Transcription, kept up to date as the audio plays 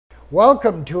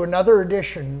Welcome to another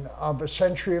edition of A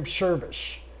Century of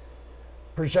Service,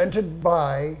 presented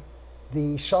by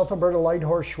the South Alberta Light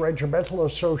Horse Regimental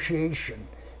Association,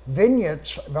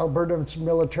 Vignettes of Alberta's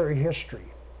Military History.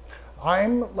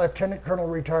 I'm Lieutenant Colonel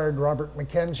Retired Robert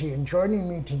McKenzie, and joining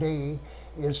me today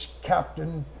is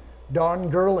Captain Don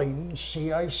Gerling,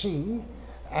 CIC,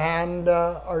 and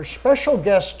our special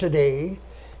guest today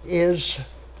is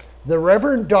the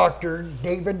Reverend Dr.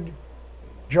 David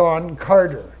John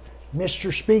Carter,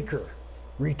 Mr. Speaker,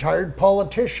 retired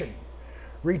politician,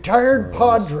 retired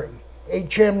Padre,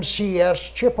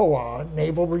 HMCS Chippewa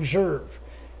Naval Reserve,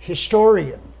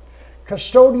 historian,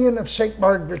 custodian of St.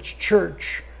 Margaret's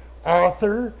Church,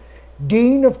 author,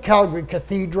 Dean of Calgary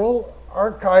Cathedral,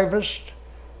 archivist,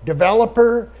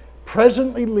 developer,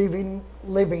 presently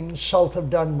living south of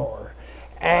Dunmore,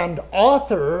 and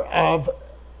author of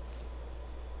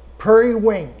Prairie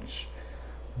Wings,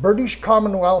 British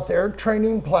Commonwealth Air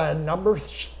Training Plan number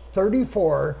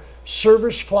 34,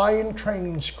 Service Fly-in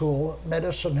Training School,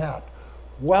 Medicine Hat.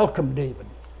 Welcome, David.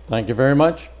 Thank you very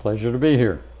much. Pleasure to be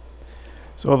here.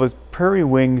 So the Prairie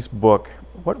Wings book,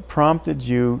 what prompted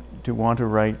you to want to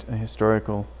write a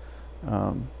historical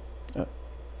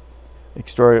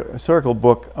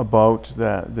book about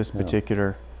this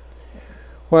particular?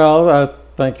 Well,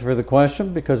 thank you for the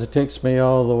question, because it takes me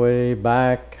all the way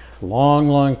back,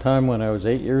 long time, when I was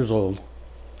 8 years old.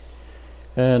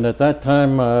 And at that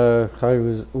time,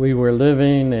 we were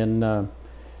living in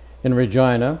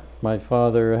Regina. My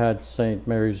father had St.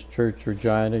 Mary's Church,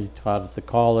 Regina. He taught at the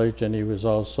college, and he was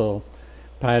also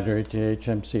Padre to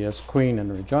HMCS Queen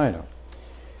in Regina.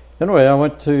 Anyway, I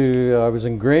was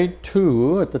in grade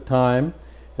 2 at the time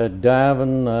at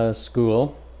Davin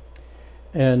School,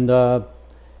 and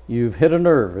you've hit a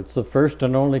nerve. It's the first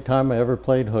and only time I ever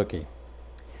played hooky.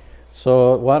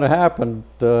 So what happened,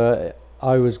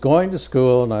 I was going to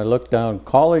school and I looked down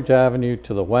College Avenue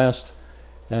to the west,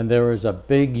 and there was a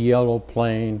big yellow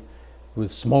plane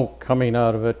with smoke coming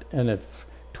out of it, and it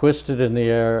twisted in the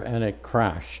air and it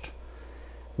crashed.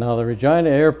 Now, the Regina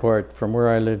Airport from where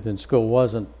I lived in school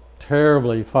wasn't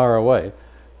terribly far away,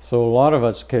 so a lot of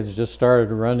us kids just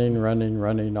started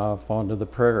running off onto the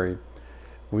prairie.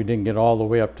 We didn't get all the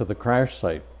way up to the crash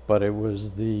site, but it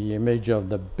was the image of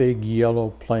the big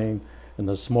yellow plane and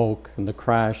the smoke and the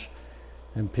crash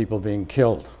and people being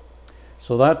killed.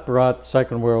 So that brought the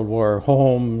Second World War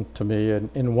home to me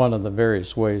in one of the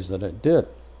various ways that it did.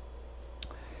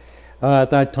 At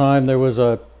that time, there was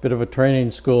a bit of a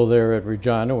training school there at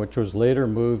Regina, which was later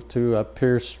moved to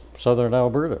Pierce, southern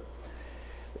Alberta.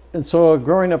 And so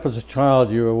growing up as a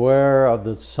child, you're aware of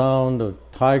the sound of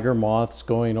tiger moths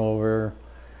going over,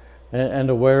 and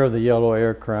aware of the yellow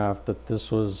aircraft, that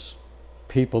this was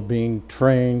people being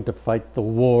trained to fight the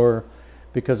war,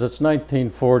 because it's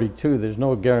 1942. There's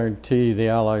no guarantee the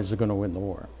Allies are going to win the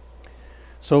war.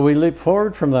 So we leap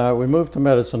forward from that. We moved to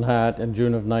Medicine Hat in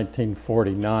June of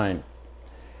 1949.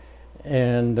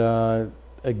 And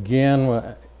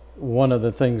again, one of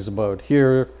the things about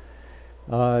here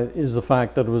is the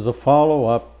fact that it was a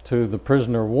follow-up to the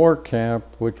prisoner war camp,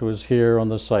 which was here on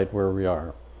the site where we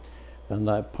are. And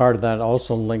that part of that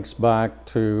also links back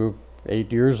to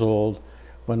 8 years old,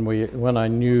 when I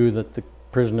knew that the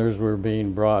prisoners were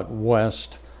being brought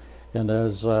west, and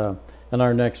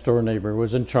our next door neighbor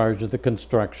was in charge of the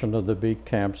construction of the big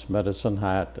camps, Medicine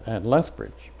Hat and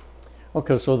Lethbridge.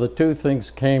 Okay, so the two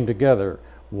things came together.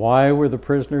 Why were the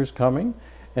prisoners coming?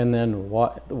 And then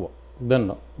why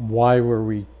were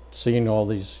we seeing all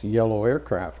these yellow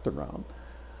aircraft around?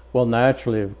 Well,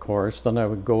 naturally, of course, then I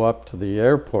would go up to the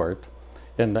airport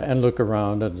and look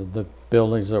around at the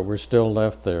buildings that were still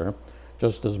left there,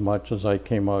 just as much as I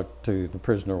came out to the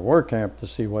prisoner war camp to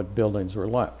see what buildings were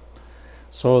left.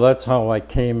 So that's how I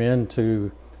came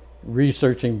into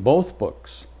researching both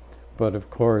books. But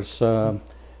of course, the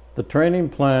training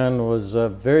plan was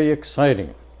very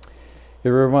exciting.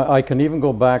 I can even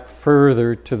go back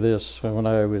further to this when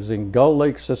I was in Gull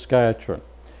Lake, Saskatchewan.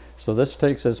 So this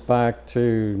takes us back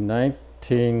to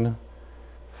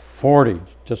 1940,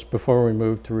 just before we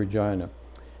moved to Regina.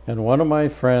 And one of my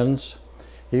friends,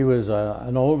 he was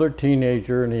an older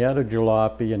teenager, and he had a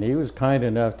jalopy, and he was kind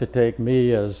enough to take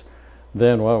me as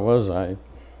then, what was I,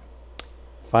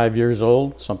 5 years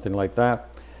old, something like that,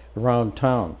 around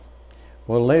town.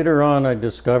 Well, later on, I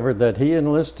discovered that he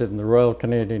enlisted in the Royal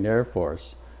Canadian Air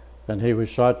Force, and he was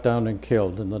shot down and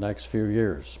killed in the next few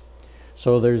years.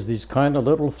 So there's these kind of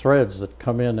little threads that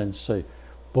come in and say,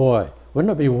 boy,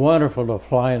 wouldn't it be wonderful to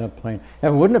fly in a plane?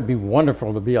 And wouldn't it be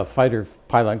wonderful to be a fighter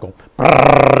pilot and go,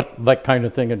 brrr, that kind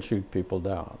of thing, and shoot people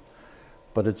down?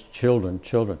 But it's children.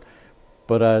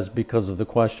 But because of the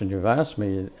question you've asked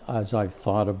me, as I've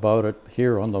thought about it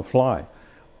here on the fly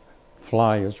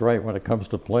is right when it comes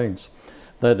to planes,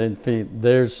 that in fact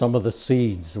there's some of the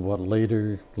seeds of what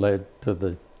later led to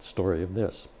the story of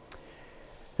this.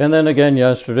 And then again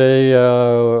yesterday,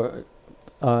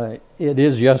 it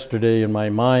is yesterday in my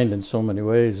mind in so many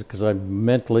ways, because I'm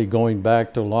mentally going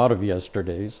back to a lot of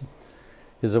yesterdays.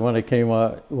 Is that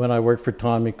when I worked for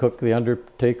Tommy Cook, the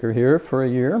undertaker here for a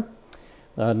year,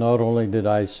 not only did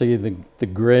I see the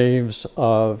graves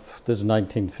of, this is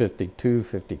 1952,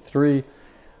 53,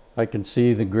 I can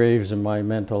see the graves in my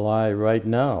mental eye right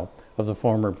now of the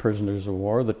former prisoners of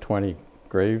war, the 20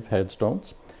 grave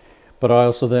headstones. But I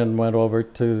also then went over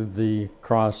to the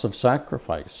Cross of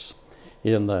Sacrifice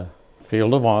in the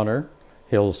Field of Honor,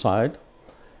 hillside,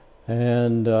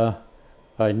 and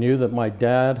I knew that my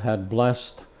dad had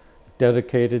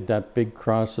dedicated that big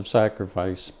Cross of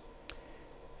Sacrifice.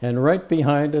 And right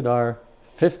behind it are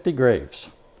 50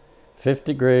 graves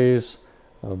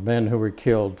of men who were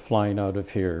killed flying out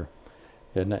of here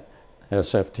in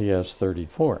SFTS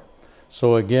 34.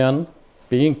 So again,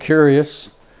 being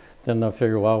curious, then I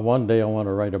figured, well, one day I want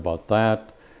to write about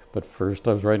that. But first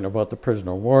I was writing about the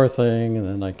prisoner of war thing, and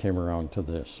then I came around to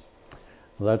this.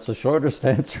 Well, that's the shortest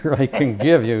answer I can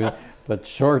give you, but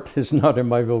short is not in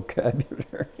my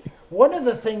vocabulary. One of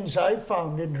the things I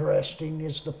found interesting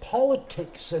is the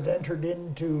politics that entered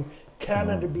into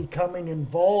Canada becoming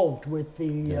involved with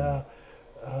the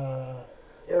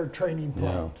air training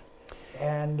plant.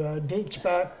 And dates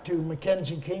back to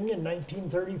Mackenzie King in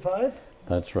 1935?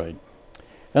 That's right.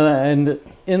 And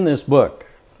in this book,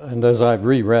 and as I've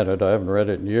reread it, I haven't read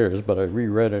it in years, but I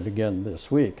reread it again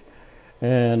this week,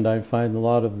 and I find a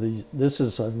lot of these, this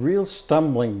is a real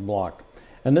stumbling block.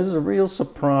 And this is a real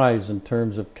surprise in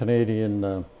terms of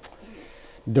Canadian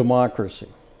democracy.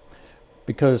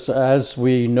 Because as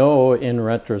we know in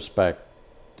retrospect,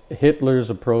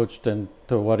 Hitler's approach to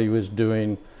what he was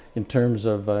doing in terms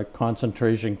of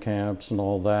concentration camps and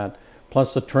all that,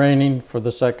 plus the training for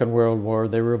the Second World War,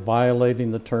 they were violating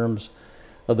the terms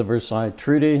of the Versailles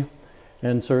Treaty,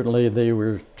 and certainly they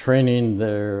were training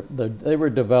they were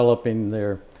developing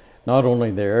not only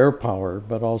their air power,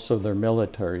 but also their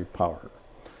military power.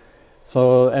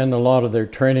 So, and a lot of their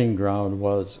training ground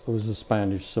was the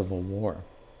Spanish Civil War.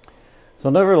 So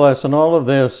nevertheless, in all of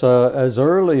this, as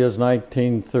early as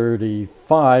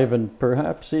 1935, and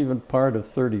perhaps even part of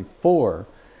 34,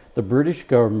 the British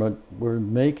government were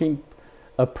making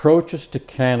approaches to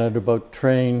Canada about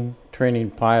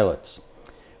training pilots.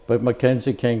 But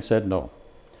Mackenzie King said no.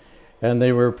 And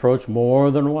they were approached more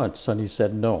than once, and he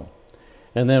said no.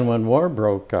 And then when war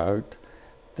broke out,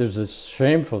 there's this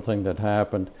shameful thing that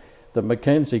happened, that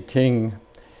Mackenzie King,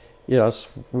 yes,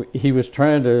 he was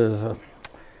trying to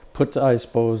put, I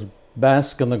suppose,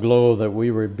 bask in the glow that we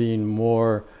were being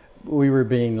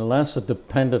less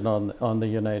dependent on the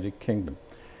United Kingdom.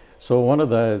 So one of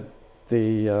the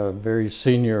very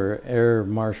senior air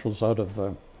marshals out of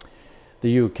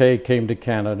the UK came to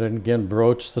Canada and again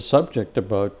broached the subject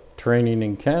about training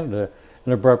in Canada,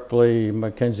 and abruptly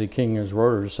Mackenzie King is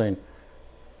orders saying,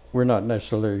 we're not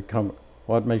necessarily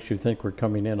what makes you think we're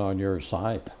coming in on your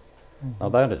side? Mm-hmm. Now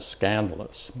that is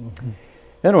scandalous. Mm-hmm.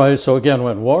 Anyway, so again,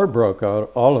 when war broke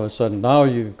out, all of a sudden now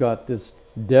you've got this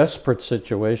desperate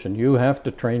situation. You have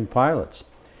to train pilots.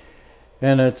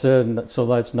 And so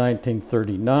that's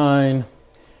 1939.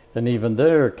 And even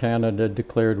there, Canada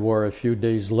declared war a few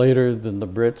days later than the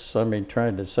Brits. I mean,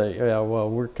 trying to say, yeah, well,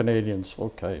 we're Canadians,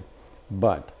 okay.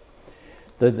 But,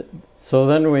 so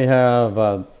then we have,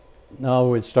 now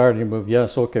we're starting to move,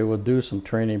 yes, okay, we'll do some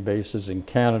training bases in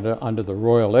Canada under the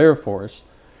Royal Air Force,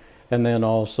 and then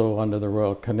also under the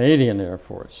Royal Canadian Air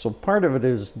Force. So part of it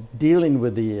is dealing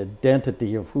with the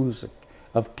identity of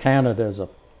of Canada as a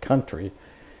country,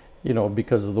 you know,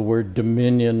 because of the word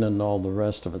dominion and all the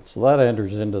rest of it. So that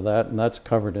enters into that, and that's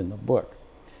covered in the book.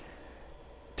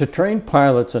 To train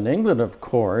pilots in England, of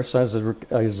course,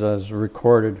 as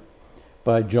recorded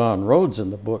by John Rhodes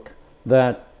in the book,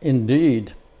 that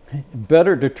indeed,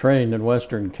 better to train in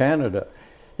Western Canada.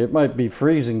 It might be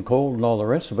freezing cold and all the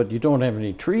rest of it, but you don't have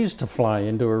any trees to fly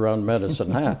into around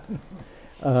Medicine Hat.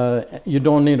 You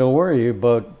don't need to worry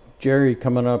about Jerry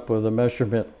coming up with a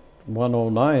measurement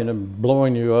 109 and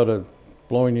blowing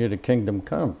you to Kingdom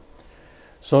Come.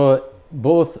 So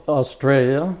both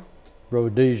Australia,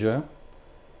 Rhodesia,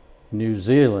 New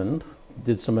Zealand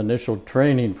did some initial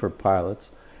training for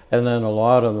pilots, and then a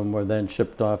lot of them were then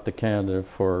shipped off to Canada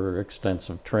for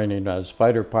extensive training as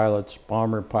fighter pilots,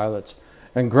 bomber pilots,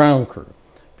 and ground crew.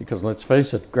 Because let's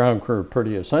face it, ground crew are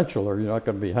pretty essential or you're not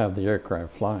going to have the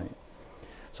aircraft flying.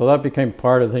 So that became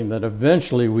part of the thing that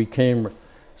eventually we came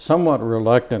somewhat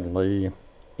reluctantly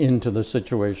into the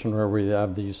situation where we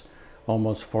have these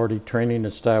almost 40 training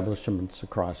establishments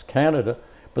across Canada,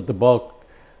 but the bulk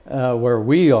where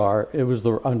we are, it was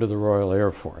under the Royal Air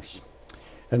Force.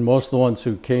 And most of the ones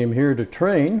who came here to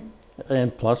train,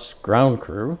 and plus ground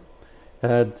crew,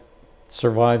 had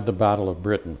survived the Battle of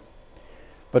Britain.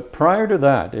 But prior to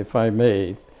that, if I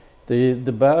may,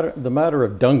 the matter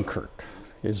of Dunkirk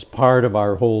is part of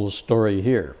our whole story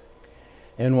here.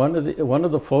 And one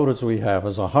of the photos we have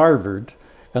is a Harvard,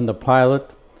 and the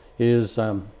pilot is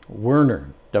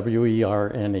Werner,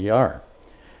 W-E-R-N-E-R.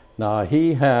 Now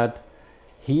he had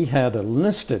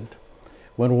enlisted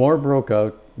when war broke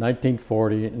out,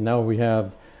 1940, and now we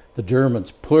have the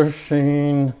Germans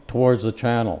pushing towards the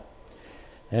Channel.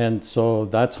 And so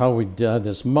that's how we did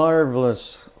this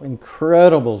marvelous,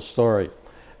 incredible story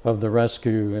of the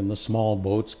rescue in the small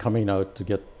boats coming out to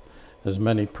get as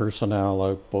many personnel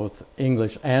out, both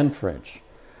English and French,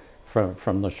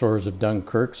 from the shores of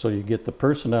Dunkirk. So you get the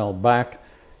personnel back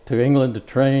to England to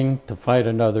train to fight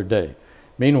another day.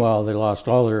 Meanwhile, they lost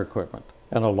all their equipment,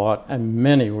 and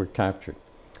many were captured.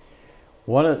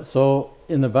 So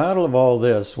in the battle of all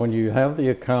this, when you have the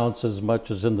accounts as much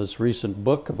as in this recent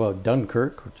book about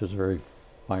Dunkirk, which is a very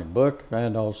fine book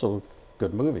and also a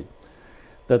good movie,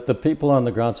 that the people on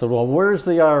the ground said, well, where's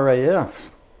the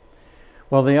RAF?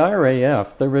 Well, the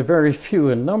RAF, there were very few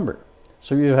in number.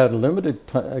 So you had limited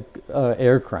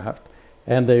aircraft,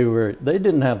 and they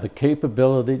didn't have the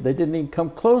capability, they didn't even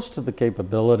come close to the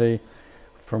capability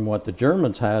from what the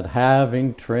Germans had,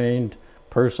 having trained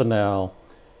personnel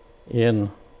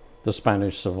in the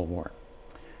Spanish Civil War.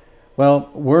 Well,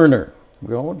 Werner,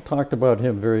 we all talked about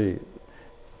him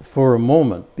for a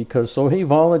moment, because so he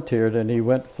volunteered and he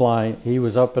went flying. He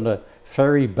was up in a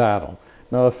ferry battle.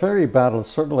 Now, a ferry battle is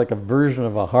sort of like a version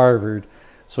of a Harvard.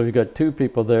 So you've got two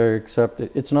people there, except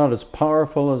it's not as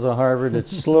powerful as a Harvard.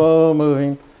 It's slow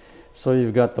moving. So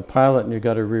you've got the pilot and you've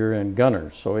got a rear end gunner,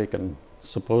 so he can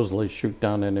supposedly shoot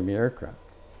down enemy aircraft.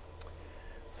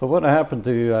 So what happened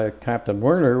to Captain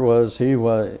Werner was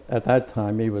at that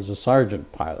time, he was a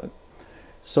sergeant pilot.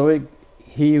 So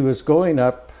he was going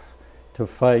up to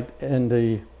fight,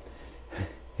 and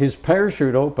his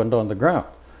parachute opened on the ground.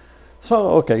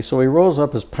 So he rolls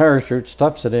up his parachute,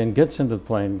 stuffs it in, gets into the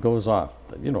plane, goes off,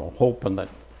 hoping that.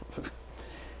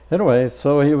 Anyway,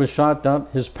 so he was shot down.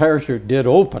 His parachute did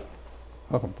open.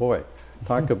 Oh boy,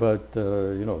 talk about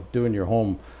doing your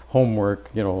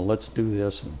homework. Let's do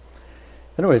this. And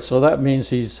anyway, so that means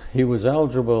he was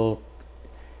eligible,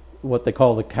 what they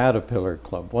call the Caterpillar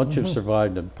Club. Once you've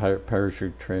survived in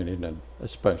parachute training, and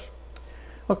especially.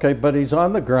 Okay, but he's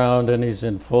on the ground and he's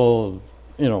in full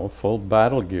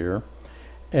battle gear,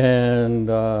 and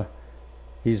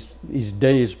he's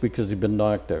dazed because he'd been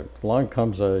knocked out. Along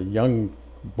comes a young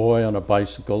boy on a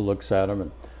bicycle, looks at him,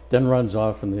 and then runs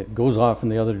off and goes off in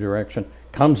the other direction,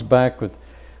 comes back with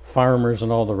farmers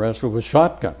and all the rest of it with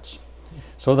shotguns.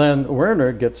 So then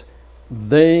Werner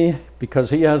because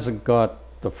he hasn't got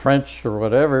the French or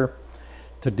whatever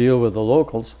to deal with the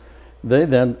locals, they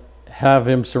then have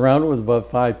him surrounded with about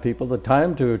 5 people, they tie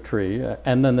him to a tree,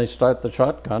 and then they start the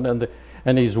shotgun,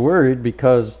 and he's worried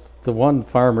because the one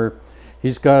farmer,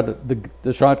 he's got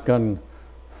the shotgun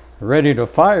ready to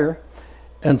fire,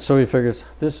 and so he figures,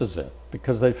 this is it,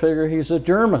 because they figure he's a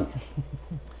German.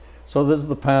 So this is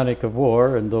the panic of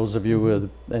war, and those of you with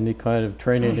any kind of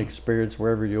training experience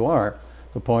wherever you are,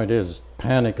 the point is,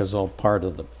 panic is all part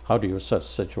of how do you assess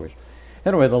the situation.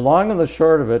 Anyway, the long and the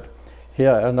short of it,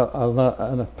 and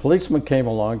a policeman came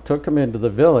along, took him into the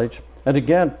village, and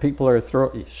again, people are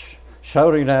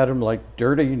shouting at him like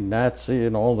dirty Nazi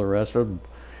and all the rest of them.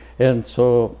 And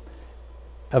so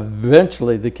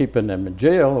eventually they keep him in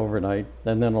jail overnight,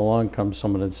 and then along comes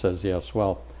someone and says, yes,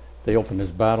 well, they open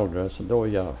his battle dress, and oh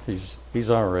yeah, he's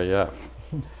RAF.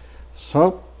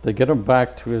 So they get him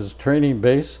back to his training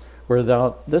base, where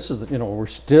we're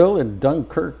still in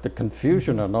Dunkirk, the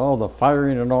confusion and all the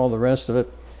firing and all the rest of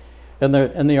it. And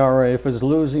the RAF is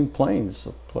losing planes,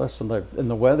 plus in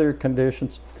the weather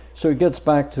conditions. So he gets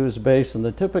back to his base, and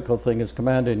the typical thing is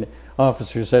commanding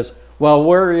officer says, well,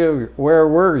 where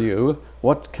were you?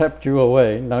 What kept you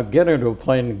away? Now get into a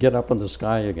plane and get up in the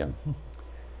sky again.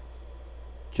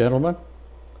 Gentlemen,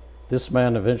 this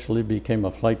man eventually became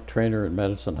a flight trainer in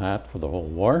Medicine Hat for the whole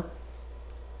war.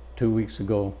 2 weeks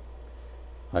ago,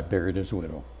 I buried his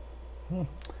widow.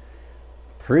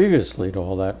 Previously to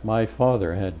all that, my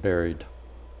father had buried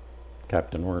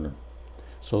Captain Werner.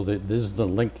 So this is the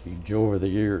linkage over the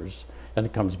years, and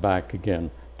it comes back again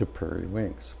to Prairie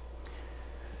Wings.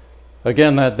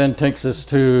 Again, that then takes us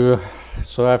to,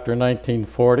 so after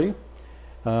 1940,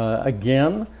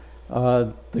 again,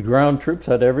 the ground troops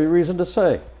had every reason to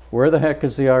say, where the heck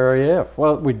is the RAF?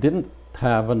 Well, we didn't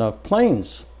have enough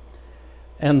planes.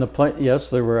 And yes,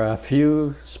 there were a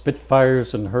few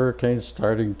Spitfires and Hurricanes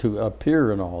starting to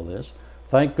appear in all this.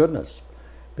 Thank goodness,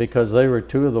 because they were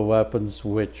two of the weapons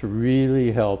which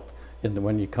really helped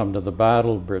when you come to the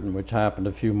Battle of Britain, which happened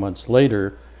a few months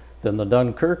later than the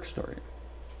Dunkirk story.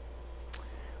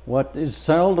 What is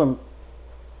seldom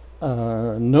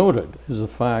noted is the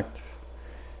fact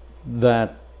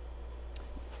that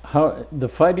the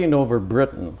fighting over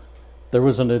Britain, there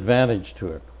was an advantage to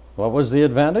it. What was the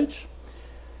advantage?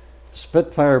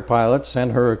 Spitfire pilots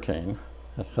and Hurricane,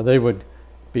 they would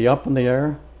be up in the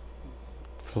air,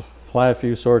 fly a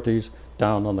few sorties,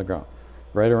 down on the ground.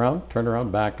 Right around, turn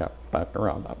around, back up, back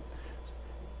around, up.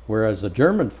 Whereas the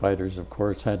German fighters, of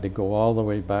course, had to go all the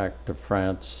way back to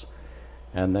France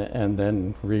and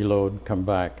then reload, come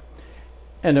back.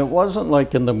 And it wasn't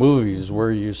like in the movies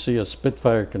where you see a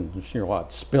Spitfire can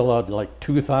spill out like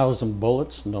 2,000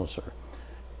 bullets. No, sir.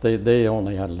 They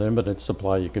only had limited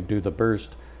supply. You could do the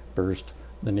burst,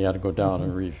 then you had to go down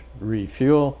and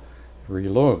refuel,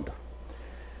 reload.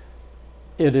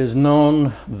 It is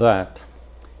known that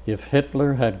if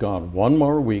Hitler had gone one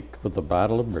more week with the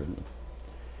Battle of Britain,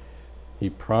 he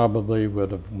probably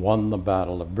would have won the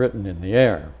Battle of Britain in the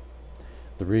air.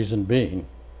 The reason being,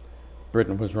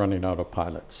 Britain was running out of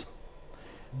pilots.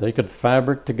 They could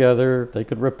fabric together, they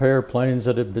could repair planes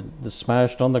that had been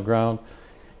smashed on the ground.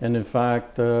 And in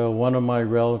fact, one of my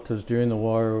relatives during the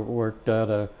war worked at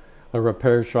a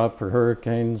repair shop for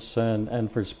Hurricanes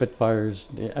and for Spitfires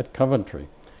at Coventry.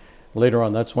 Later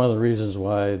on, that's one of the reasons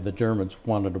why the Germans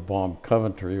wanted to bomb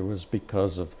Coventry, was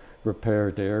because of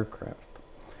repair to aircraft.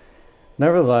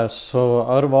 Nevertheless, so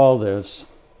out of all this,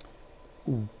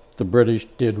 the British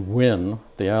did win,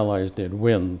 the Allies did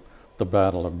win the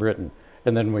Battle of Britain.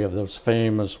 And then we have those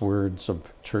famous words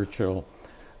of Churchill,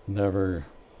 never,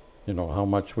 how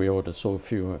much we owe to so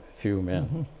few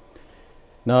men.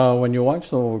 Now, when you watch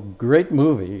the great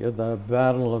movie, The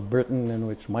Battle of Britain, in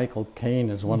which Michael Caine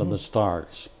is one of the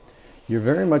stars, you're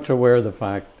very much aware of the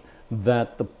fact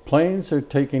that the planes are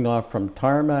taking off from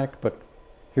tarmac, but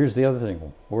here's the other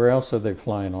thing. Where else are they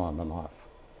flying on and off?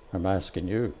 I'm asking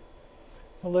you.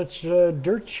 Well, it's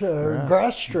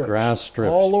grass strips. Grass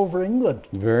strips. All over England.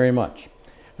 Very much.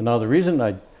 And now the reason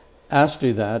I asked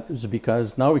you that is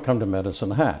because now we come to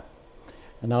Medicine Hat.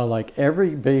 And now, like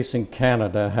every base in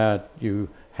Canada, you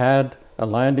had a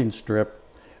landing strip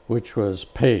which was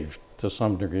paved to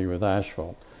some degree with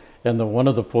asphalt. And one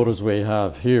of the photos we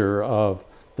have here of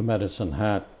the Medicine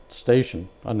Hat station,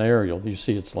 an aerial, you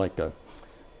see it's like a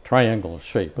triangle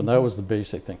shape, and that was the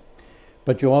basic thing.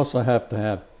 But you also have to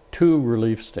have 2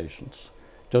 relief stations,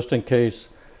 just in case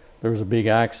there was a big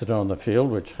accident on the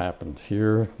field, which happened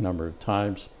here a number of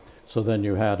times. So then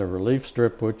you had a relief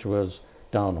strip, which was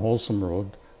down Wholesome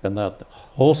Road, and that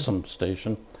Wholesome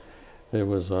station, it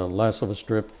was less of a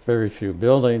strip, very few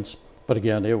buildings, but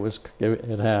again,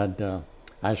 it had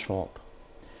asphalt.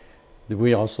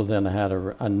 We also then had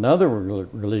another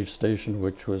relief station,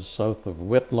 which was south of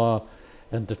Whitlaw,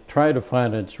 and to try to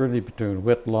find it, it's really between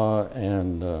Whitlaw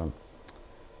and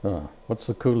what's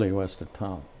the coulee west of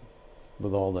town,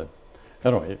 with all the,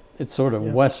 anyway, it's sort of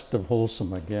west of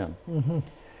Wholesome again.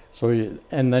 So,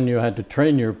 and then you had to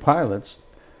train your pilots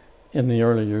in the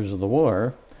early years of the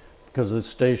war, because the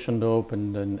station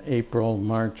opened in April,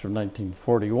 March of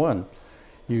 1941.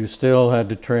 You still had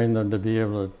to train them to be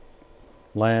able to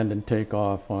land and take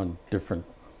off on different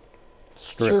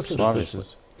strips.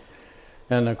 Surfaces.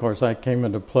 And of course that came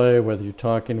into play whether you're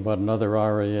talking about another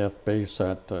RAF base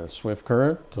at Swift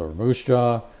Current or Moose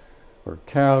Jaw or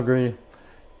Calgary.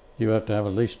 You have to have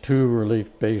at least 2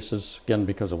 relief bases, again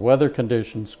because of weather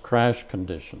conditions, crash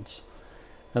conditions.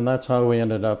 And that's how we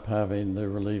ended up having the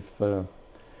relief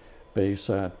base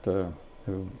at the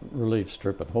relief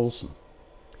strip at Wholesome.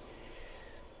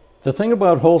 The thing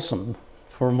about Wholesome,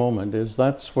 for a moment, is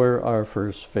that's where our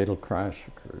first fatal crash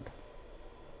occurred.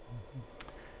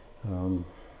 A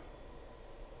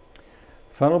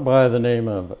fellow by the name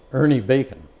of Ernie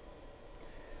Bacon.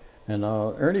 And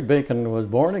Ernie Bacon was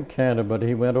born in Canada, but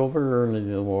he went over early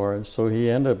in the war, and so he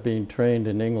ended up being trained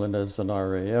in England as an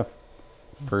RAF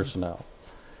personnel.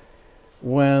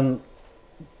 When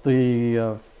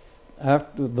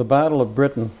after the Battle of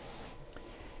Britain,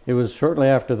 it was shortly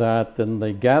after that, then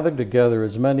they gathered together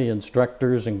as many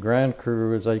instructors and ground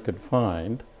crew as they could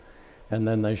find, and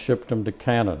then they shipped them to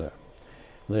Canada.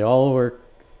 They all were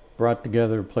brought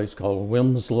together at a place called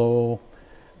Wilmslow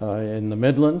in the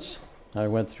Midlands. I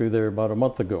went through there about a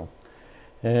month ago.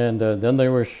 And then they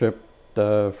were shipped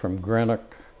from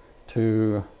Greenock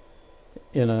to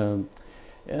in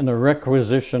a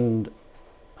requisitioned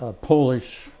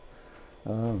Polish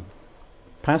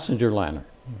passenger liner.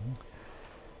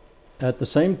 At the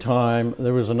same time,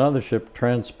 there was another ship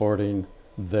transporting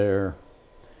their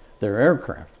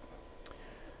aircraft.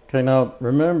 Okay, now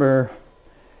remember,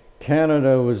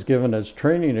 Canada was given as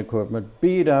training equipment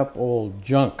beat up old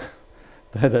junk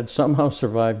that had somehow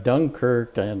survived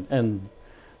Dunkirk and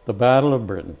the Battle of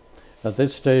Britain. At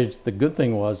this stage, the good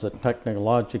thing was that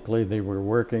technologically they were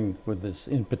working with this,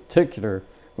 in particular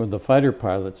with the fighter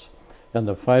pilots and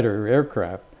the fighter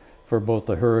aircraft for both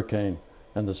the Hurricane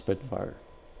and the Spitfire.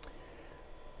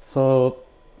 So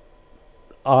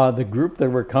the group that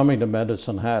were coming to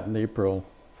Medicine Hat in April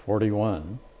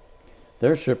 41,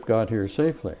 their ship got here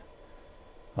safely.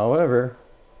 However,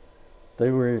 they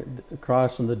were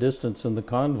crossing the distance in the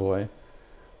convoy.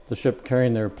 The ship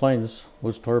carrying their planes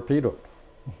was torpedoed.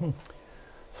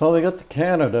 So they got to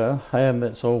Canada,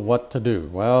 and so what to do?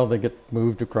 Well, they get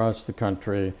moved across the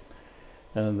country,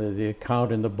 and the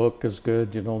account in the book is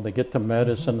good. You know, they get to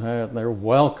Medicine Hat, and they're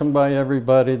welcomed by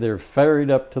everybody. They're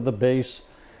ferried up to the base.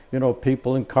 You know,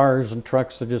 people in cars and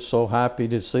trucks are just so happy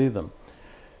to see them.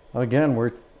 Again,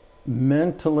 we're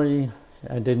mentally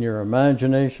and in your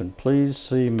imagination, please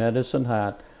see Medicine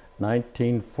Hat,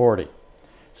 1940.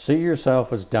 See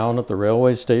yourself as down at the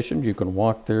railway station. You can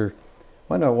walk there.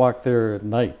 Why not walk there at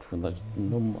night when there's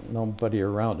nobody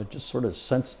around? It just sort of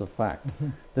sense the fact.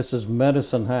 This is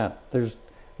Medicine Hat. There's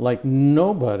like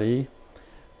nobody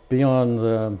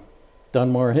beyond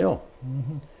Dunmore Hill.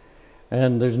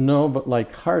 And there's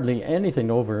like hardly anything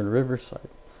over in Riverside.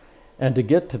 And to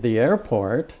get to the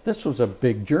airport, this was a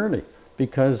big journey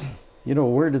because, you know,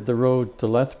 where did the road to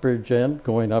Lethbridge end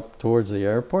going up towards the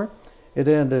airport? It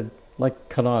ended like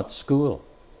Connaught School.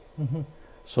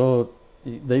 So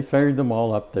they ferried them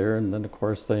all up there, and then of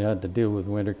course they had to deal with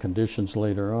winter conditions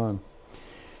later on.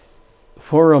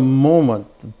 For a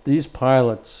moment, these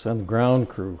pilots and ground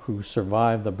crew who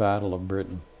survived the Battle of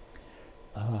Britain,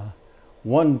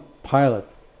 one pilot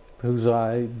whose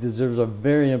deserves a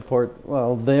very important,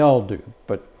 well, they all do,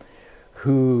 but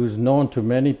who's known to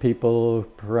many people,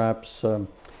 perhaps in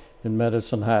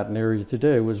Medicine Hat and area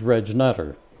today, was Reg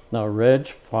Nutter. Now, Reg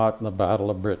fought in the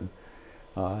Battle of Britain.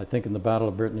 I think in the Battle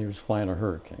of Britain he was flying a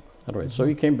Hurricane. Anyway, so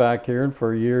he came back here, and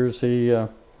for years he, of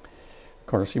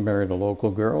course, he married a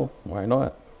local girl. Why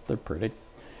not? They're pretty.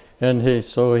 And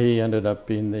so he ended up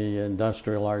being the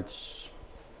industrial arts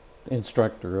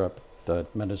instructor up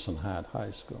at Medicine Hat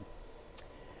High School.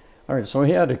 All right, so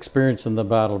he had experience in the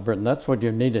Battle of Britain. That's what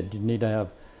you needed. You need to have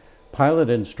pilot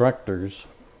instructors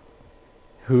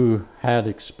who had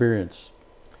experience.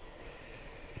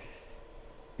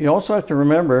 You also have to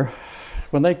remember,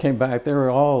 when they came back, they were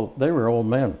old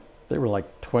men. They were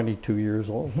like 22 years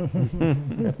old.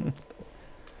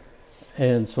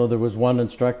 And so there was one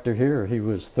instructor here. He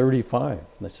was 35. And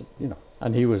they said, you know,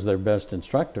 and he was their best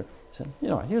instructor. They said, you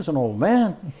know, he was an old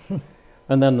man.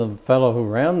 And then the fellow who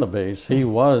ran the base, he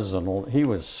was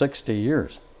 60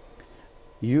 years.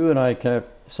 You and I can't,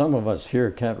 some of us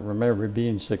here can't remember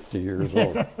being 60 years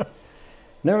old.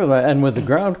 Nevertheless, and with the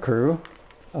ground crew,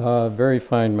 very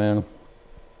fine man,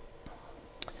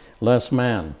 Les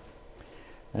Mann.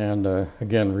 And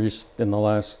again, in the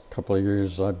last couple of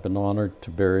years, I've been honored to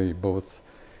bury both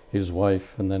his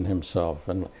wife and then himself.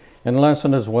 And Les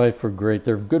and his wife were great.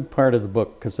 They're a good part of the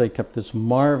book because they kept this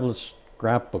marvelous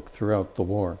scrapbook throughout the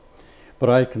war. But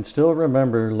I can still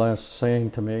remember Les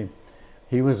saying to me,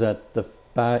 he was at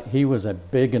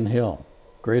Biggin Hill,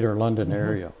 Greater London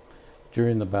area,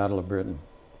 during the Battle of Britain.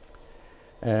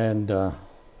 And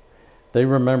they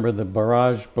remember the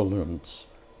barrage balloons,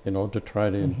 you know, to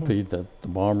try to impede the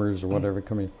bombers or whatever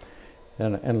coming.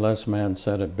 And Les Mann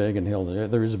said at Biggin Hill,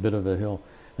 there is a bit of a hill,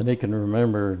 and they can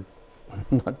remember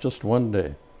not just one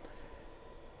day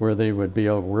where they would be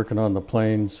out working on the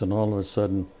planes, and all of a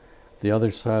sudden the other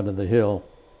side of the hill,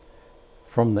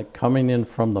 coming in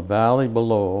from the valley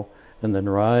below and then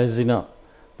rising up,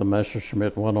 the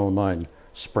Messerschmitt 109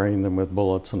 spraying them with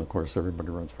bullets, and of course everybody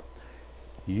runs from it.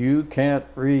 You can't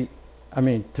to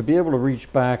be able to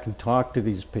reach back and talk to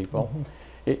these people,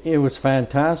 it was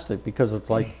fantastic, because it's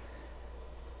like,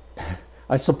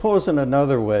 I suppose in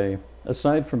another way,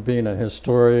 aside from being a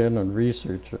historian and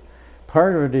researcher,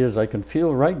 part of it is I can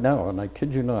feel right now, and I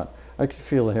kid you not, I could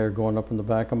feel the hair going up in the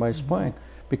back of my spine,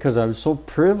 because I was so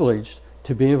privileged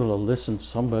to be able to listen to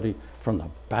somebody from the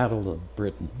Battle of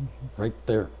Britain, right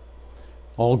there,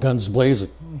 all guns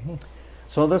blazing.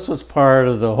 So this was part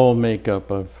of the whole makeup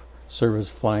of Service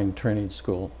Flying Training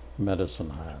School, Medicine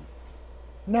Hat.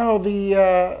 Now,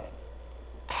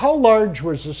 How large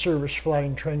was the Service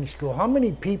Flying Training School? How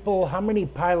many people, how many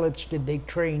pilots did they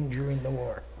train during the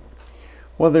war?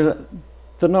 Well,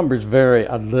 the numbers vary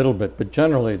a little bit, but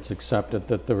generally it's accepted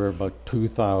that there were about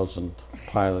 2,000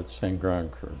 pilots and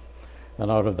ground crew.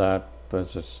 And out of that,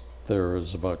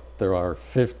 there are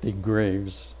 50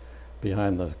 graves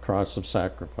behind the Cross of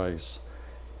Sacrifice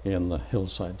in the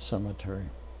Hillside Cemetery.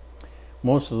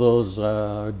 Most of those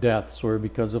deaths were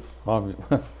because of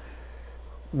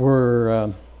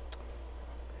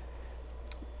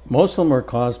most of them were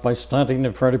caused by stunting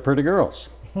in front of pretty girls.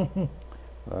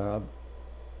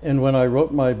 And when I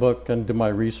wrote my book and did my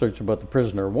research about the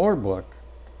prisoner of war book,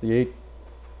 the 8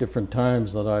 different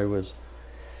times that I was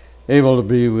able to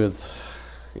be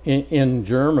in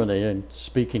Germany and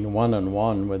speaking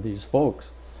one-on-one with these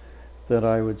folks, that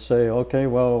I would say, okay,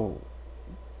 well,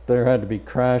 there had to be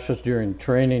crashes during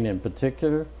training in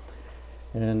particular.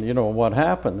 And you know what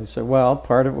happened? They said, well,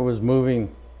 part of it was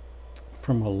moving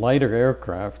from a lighter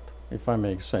aircraft, if I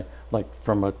may say, like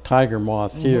from a Tiger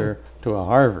Moth here to a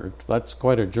Harvard. That's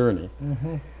quite a journey.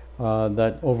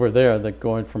 That over there, that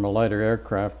going from a lighter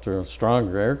aircraft to a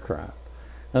stronger aircraft.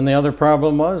 And the other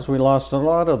problem was we lost a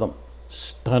lot of them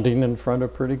stunting in front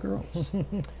of pretty girls.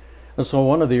 And so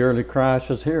one of the early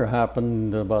crashes here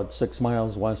happened about 6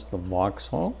 miles west of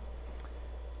Vauxhall.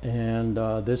 And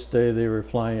this day they were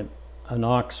flying an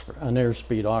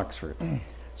airspeed Oxford.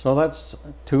 So that's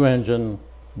 2-engine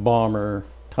bomber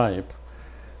type.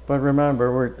 But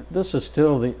remember, this is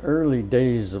still the early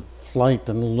days of flight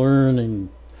and learning,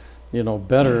 you know,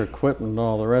 better equipment and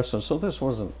all the rest of it. So this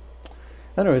wasn't.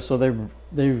 Anyway, so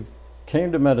they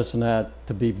came to Medicine Hat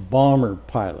to be bomber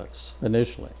pilots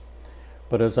initially.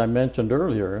 But as I mentioned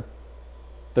earlier,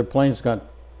 their planes got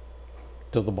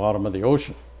to the bottom of the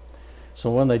ocean.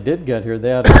 So when they did get here, they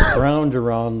had to scrounge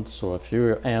around. So a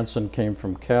few Anson came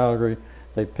from Calgary.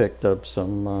 They picked up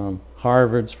some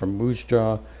Harvards from Moose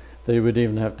Jaw. They would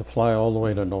even have to fly all the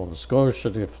way to Nova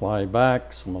Scotia to fly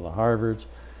back, some of the Harvards.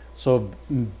 So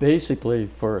basically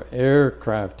for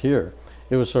aircraft here,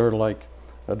 it was sort of like,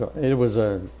 it was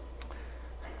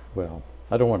well,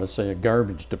 I don't want to say a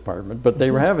garbage department, but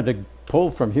they were having to pull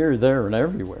from here, there, and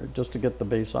everywhere just to get the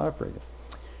base operating.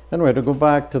 Anyway, to go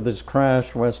back to this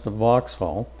crash west of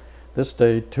Vauxhall, this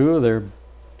day, two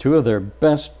of their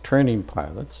best training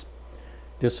pilots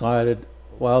decided,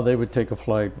 well, they would take a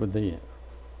flight with the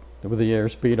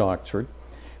airspeed Oxford.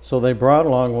 So they brought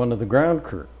along one of the ground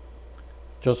crew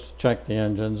just to check the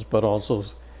engines, but also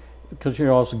because you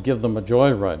also give them a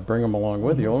joyride, bring them along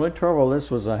with you. Only trouble,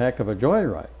 this was a heck of a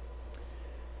joyride.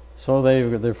 So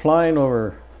they're flying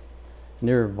over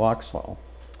near Vauxhall,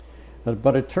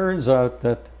 but it turns out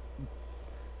that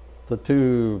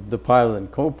the pilot and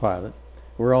co-pilot,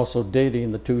 were also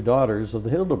dating the 2 daughters of the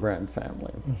Hildebrand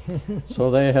family.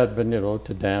 So they had been, you know,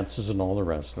 to dances and all the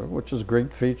rest of it, which is a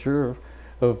great feature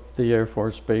of the Air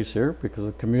Force Base here, because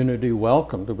the community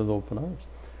welcomed it with open arms.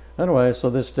 Anyway, so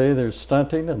this day they're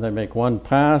stunting and they make one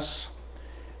pass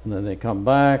and then they come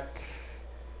back,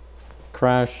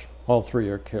 crash, all 3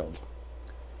 are killed.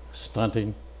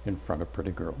 Stunting in front of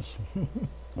pretty girls.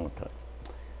 Okay.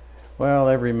 Well,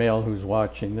 every male who's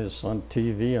watching this on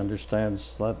TV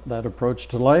understands that approach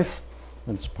to life.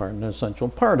 It's an essential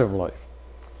part of life.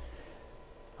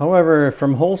 However,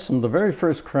 from Wholesome, the very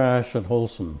first crash at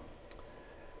Wholesome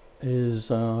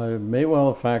may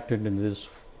well have factored into this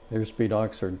airspeed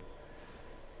Oxford.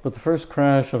 But the first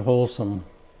crash at Wholesome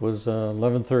was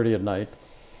 11:30 at night.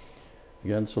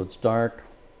 Again, so it's dark.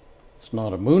 It's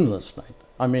not a moonless night.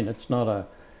 I mean, it's not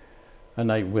a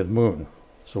night with moon,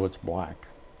 so it's black.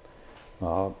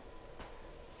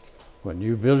 When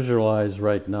you visualize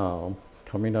right now,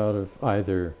 coming out of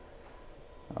either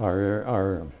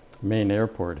our main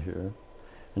airport here,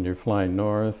 and you're flying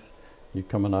north, you're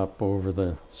coming up over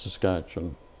the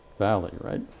Saskatchewan Valley,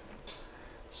 right?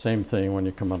 Same thing when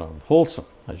you're coming out of Wholesome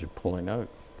as you're pulling out.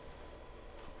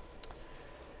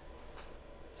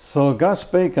 So Gus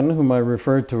Bacon, whom I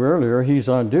referred to earlier, he's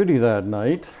on duty that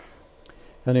night,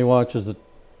 and he watches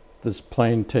this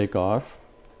plane take off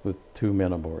with 2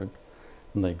 men aboard,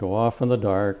 and they go off in the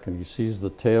dark, and he sees the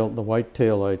white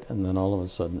tail light, and then all of a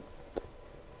sudden,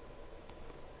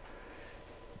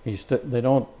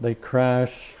 they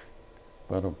crash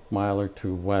about a mile or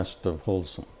 2 west of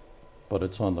Wholesome, but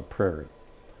it's on the prairie.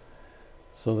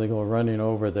 So they go running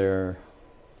over there,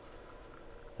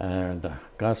 and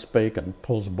Gus Bacon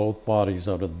pulls both bodies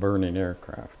out of the burning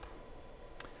aircraft.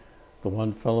 The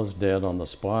one fellow's dead on the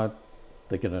spot.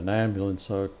 They get an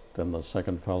ambulance out, then the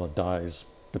second fellow dies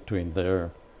between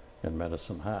there and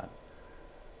Medicine Hat,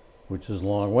 which is a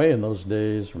long way in those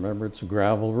days. Remember, it's a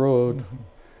gravel road.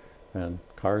 and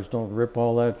cars don't rip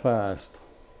all that fast.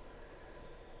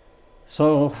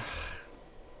 So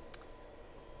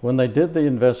when they did the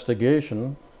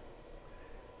investigation,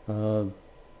 they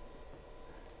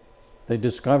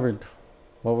discovered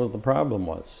what the problem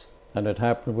was. And it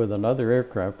happened with another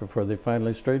aircraft before they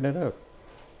finally straightened it out.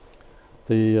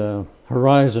 The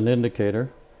horizon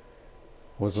indicator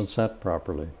wasn't set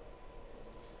properly.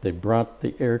 They brought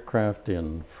the aircraft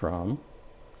in from,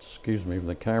 excuse me,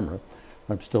 the camera,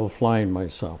 I'm still flying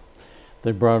myself.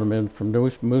 They brought them in from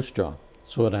Moose Jaw.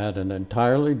 So it had an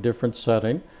entirely different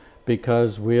setting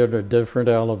because we had a different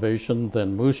elevation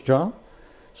than Moose Jaw.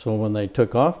 So when they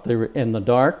took off, they were in the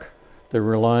dark. They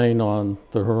were relying on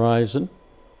the horizon.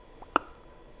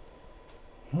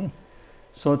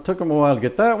 So it took them a while to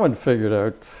get that one figured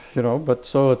out, you know, but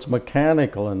so it's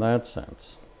mechanical in that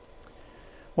sense.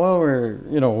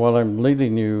 While I'm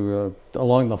leading you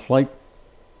along the flight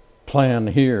plan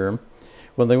here,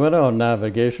 when they went on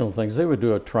navigational things, they would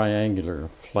do a triangular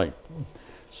flight.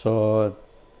 So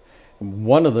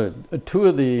two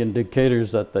of the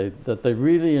indicators that they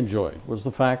really enjoyed was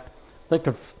the fact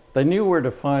they knew where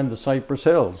to find the Cypress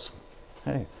Hills.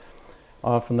 Hey,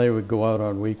 often they would go out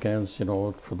on weekends, you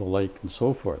know, for the lake and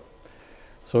so forth.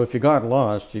 So if you got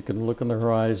lost, you could look on the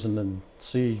horizon and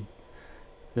see,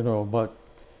 you know, about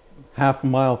half a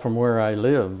mile from where I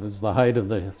live is the height of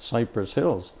the Cypress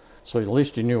Hills. So at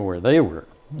least you knew where they were.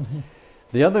 Mm-hmm.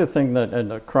 The other thing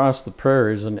and across the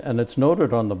prairies, and it's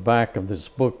noted on the back of this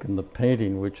book in the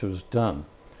painting which was done,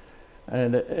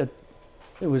 and it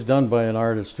was done by an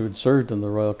artist who had served in the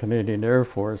Royal Canadian Air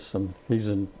Force, and he's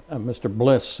Mr.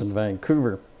 Bliss in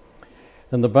Vancouver.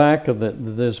 And the back of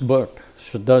this book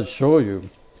does show you,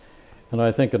 and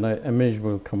I think an image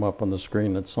will come up on the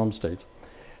screen at some stage,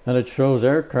 and it shows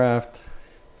aircraft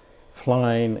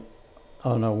flying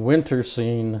on a winter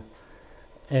scene,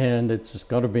 and it's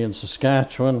got to be in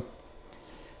Saskatchewan,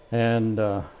 and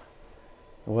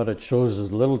what it shows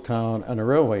is a little town and a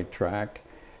railway track.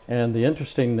 And the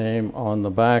interesting name on the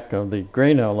back of the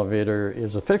grain elevator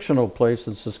is a fictional place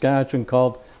in Saskatchewan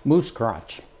called Moose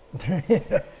Crotch.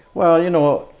 Well, you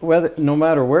know, no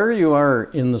matter where you are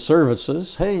in the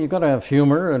services, hey, you got to have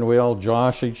humor, and we all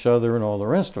josh each other and all the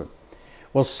rest of it.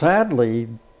 Well, sadly,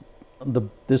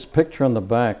 this picture on the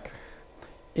back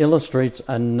illustrates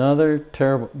another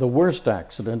the worst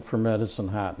accident for Medicine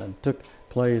Hat. And it took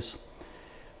place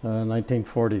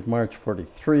 1940, March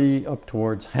 43, up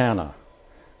towards Hanna.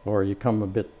 Or you come a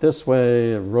bit this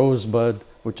way, Rosebud,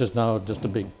 which is now just a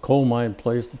big coal mine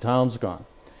place, the town's gone.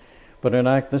 But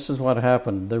this is what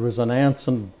happened. There was an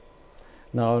Anson.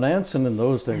 Now, an Anson in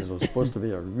those days was supposed to be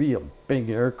a real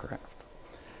big aircraft.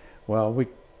 Well,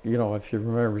 you know, if you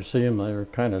remember seeing them, they were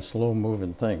kind of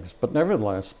slow-moving things. But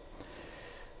nevertheless,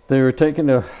 they were taking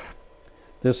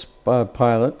this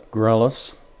pilot,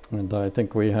 Grellis, and I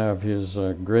think we have his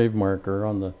grave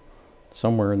marker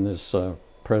somewhere in this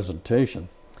presentation.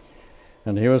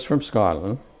 And he was from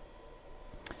Scotland.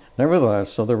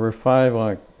 Nevertheless, so there were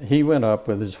five. He went up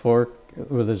with his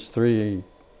three.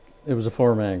 It was a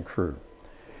four-man crew.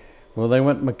 Well, they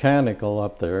went mechanical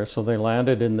up there, so they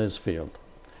landed in this field,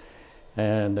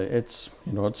 and it's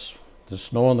the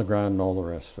snow on the ground and all the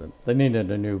rest of it. They needed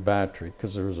a new battery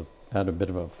because had a bit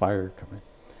of a fire coming.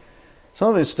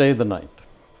 So they stayed the night.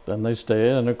 Then they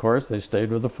stayed, and of course they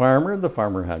stayed with the farmer. The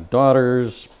farmer had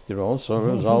daughters, you know, so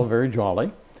it was all very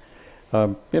jolly.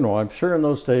 You know, I'm sure in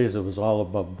those days it was all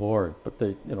above board, but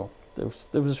it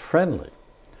was friendly.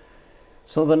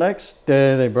 So the next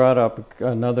day they brought up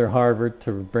another Harvard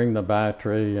to bring the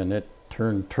battery, and it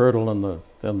turned turtle in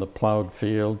the plowed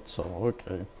field. So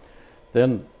okay,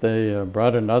 then they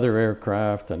brought another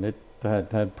aircraft, and it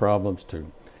had problems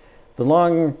too. The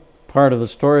long part of the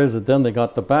story is that then they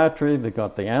got the battery, they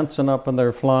got the Anson up, and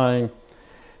they're flying.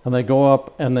 And they go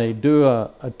up and they do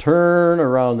a turn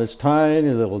around this tiny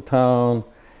little town,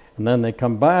 and then they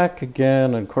come back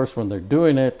again. And of course, when they're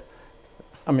doing it,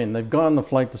 I mean, they've gone the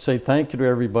flight to say thank you to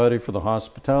everybody for the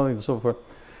hospitality and so forth.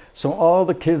 So all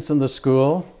the kids in the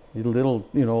school, the little,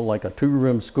 you know, like a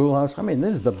two-room schoolhouse, I mean,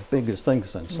 this is the biggest thing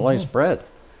since sliced bread.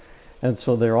 And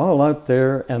so they're all out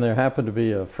there, and there happened to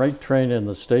be a freight train in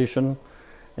the station.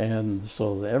 And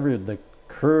so the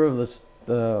crew of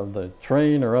the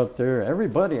train are out there,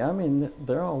 everybody, I mean,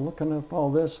 they're all looking up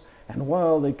all this. And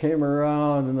while they came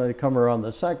around, and they come around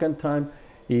the second time,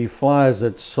 he flies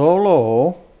it so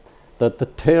low that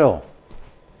the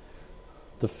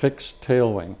fixed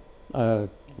tail wing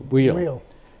wheel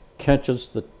catches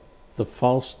the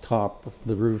false top of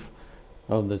the roof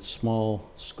of the small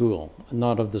school,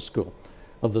 not of the school,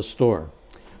 of the store.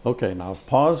 Okay, now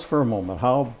pause for a moment.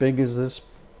 How big is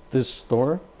this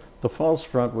store? the false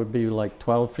front would be like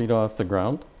 12 feet off the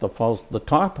ground, the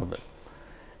top of it.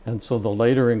 And so the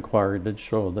later inquiry did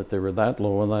show that they were that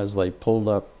low, and as they pulled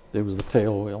up, it was the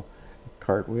tail wheel,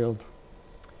 cartwheeled.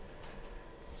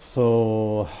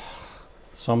 So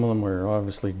some of them were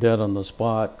obviously dead on the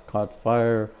spot, caught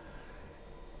fire.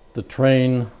 The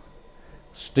train,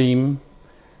 steam,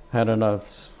 had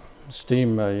enough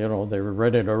steam, they were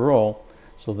ready to roll.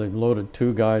 So they loaded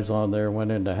 2 guys on there,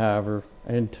 went into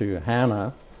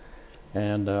Hannah,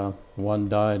 and one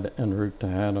died en route to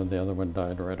Hannah, the other one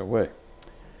died right away.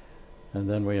 And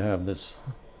then we have this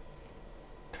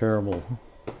terrible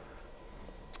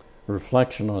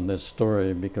reflection on this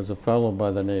story, because a fellow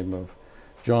by the name of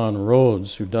John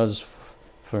Rhodes, who does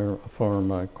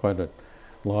form quite a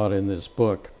lot in this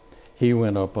book, he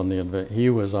went up he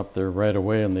was up there right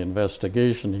away in the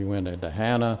investigation. He went into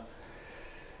Hannah,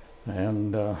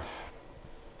 and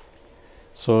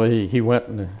so he went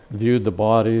and viewed the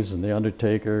bodies, and the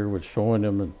undertaker was showing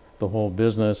him the whole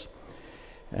business.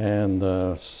 And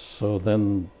so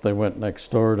then they went next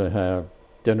door to have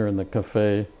dinner in the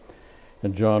cafe,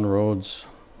 and John Rhodes,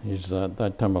 he's at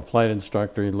that time a flight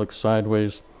instructor, he looks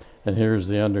sideways, and here's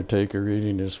the undertaker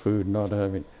eating his food,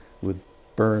 with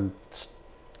burned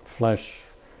flesh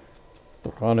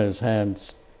on his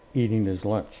hands, eating his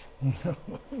lunch.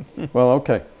 Well,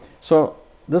 okay, so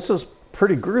this is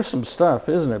pretty gruesome stuff,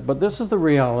 isn't it? But this is the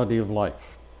reality of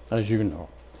life, as you know.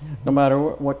 No matter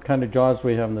what kind of jobs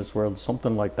we have in this world,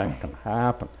 something like that can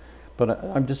happen. But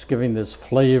I'm just giving this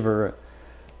flavor,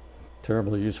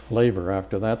 terribly used flavor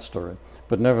after that story.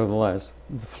 But nevertheless,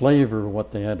 the flavor of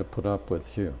what they had to put up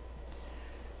with here.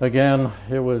 Again,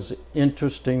 it was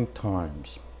interesting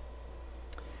times.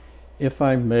 If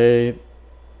I may,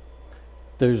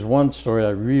 there's one story I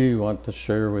really want to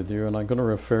share with you, and I'm going to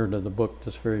refer to the book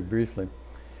just very briefly,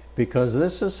 because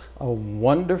this is a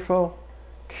wonderful,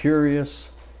 curious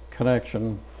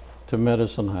connection to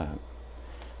Medicine Hat.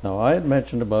 Now, I had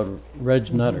mentioned about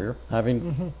Reg Nutter,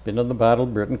 having been in the Battle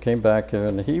of Britain, came back here,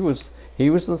 and he was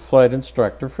the flight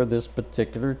instructor for this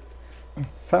particular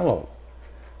fellow.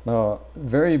 Now,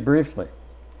 very briefly,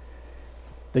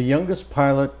 the youngest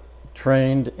pilot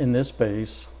trained in this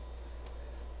base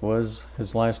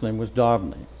his last name was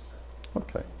Dobney.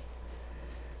 Okay.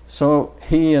 So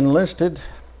he enlisted.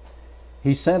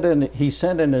 He sent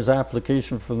in his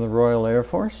application from the Royal Air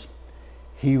Force.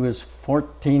 He was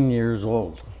 14 years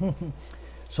old.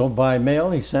 So by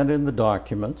mail, he sent in the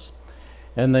documents,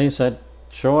 and they said,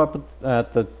 show up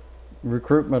at the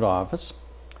recruitment office.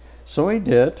 So he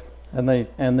did, and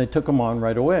they took him on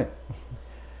right away.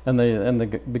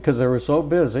 Because they were so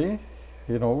busy,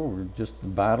 just the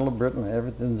Battle of Britain,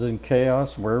 everything's in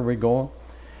chaos, where are we going?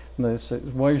 And they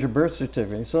said, where's your birth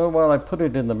certificate? He said, well, I put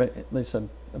it in the mail. They said,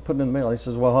 I put it in the mail. He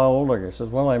says, well, how old are you? He says,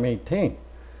 well, I'm 18.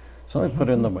 So I put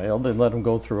it in the mail. They let him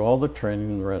go through all the training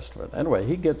and the rest of it. Anyway,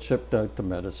 he gets shipped out to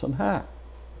Medicine Hat.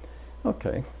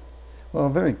 Okay. Well,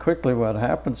 very quickly what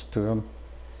happens to him,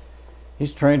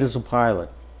 he's trained as a pilot.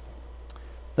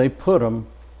 They put him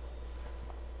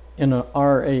in an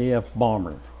RAF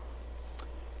bomber.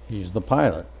 He's the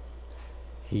pilot.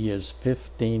 He is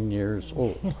 15 years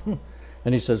old.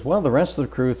 And he says, well, the rest of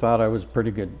the crew thought I was pretty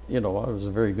good, I was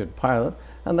a very good pilot,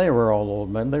 and they were all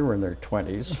old men, they were in their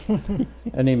 20s.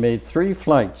 And he made 3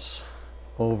 flights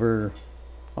over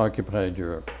occupied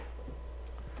Europe.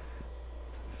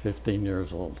 15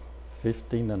 years old,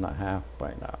 15 and a half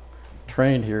by now,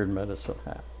 trained here in Medicine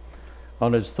Hat.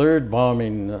 On his 3rd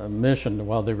bombing mission,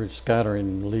 while they were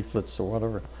scattering leaflets or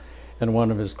whatever, and one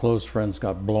of his close friends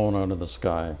got blown out of the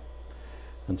sky.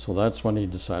 And so that's when he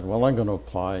decided, well, I'm going to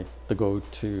apply to go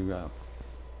to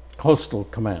Coastal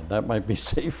Command. That might be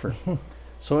safer.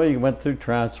 So he went through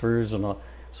transfers, and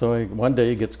so one day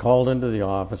he gets called into the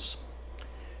office,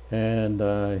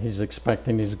 and he's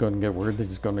expecting he's going to get word that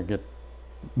he's going to get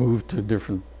moved to a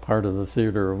different part of the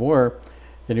theater of war.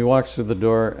 And he walks through the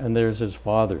door, and there's his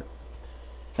father.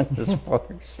 And his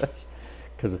father says,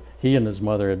 because he and his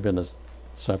mother had been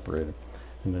separated,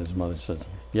 and his mother says,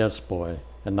 yes, boy.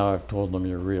 And now I've told them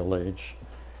your real age.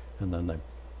 And then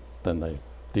they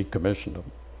decommissioned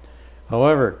him.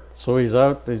 However, so he's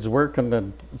out, he's working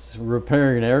and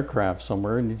repairing aircraft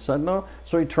somewhere, and he said no.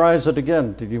 So he tries it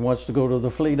again. He wants to go to the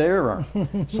Fleet Air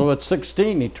Arm. So at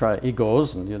 16 he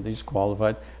goes, and he's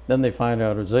qualified. Then they find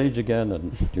out his age again,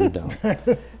 and you're down.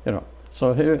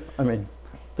 So here,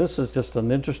 this is just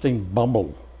an interesting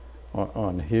bumble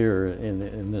on here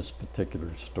in this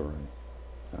particular story.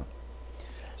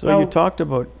 So you talked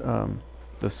about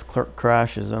the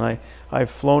crashes, and I've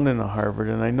flown into Harvard,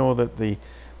 and I know that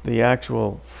the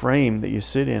actual frame that you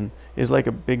sit in is like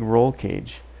a big roll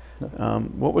cage.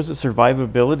 What was the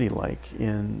survivability like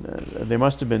in, there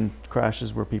must have been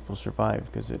crashes where people survived,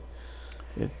 because it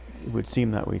would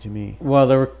seem that way to me. Well,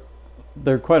 there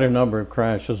were quite a number of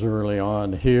crashes early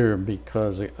on here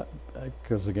because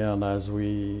again, as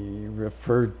we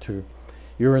referred to,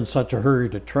 you're in such a hurry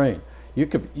to train. You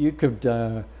could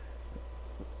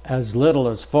as little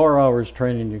as 4 hours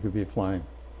training, you could be flying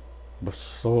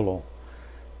solo,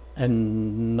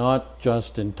 and not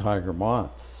just in Tiger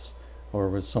Moths or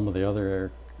with some of the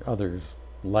other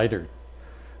lighter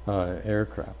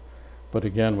aircraft, but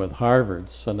again with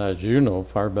Harvards. And as you know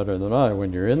far better than I,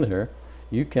 when you're in there,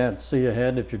 you can't see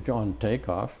ahead if you're on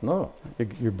takeoff. No,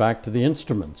 you're back to the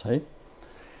instruments, hey?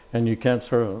 And you can't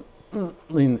sort of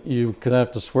lean, you could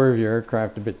have to swerve your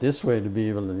aircraft a bit this way to be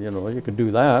able to, you could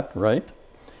do that, right?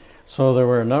 So there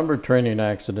were a number of training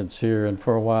accidents here, and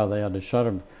for a while they had to shut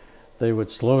them. They would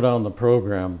slow down the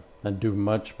program and do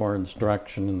much more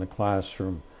instruction in the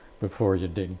classroom before you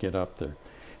did get up there.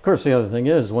 Of course, the other thing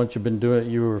is, once you've been doing it,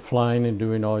 you were flying and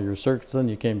doing all your circuits, then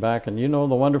you came back, and the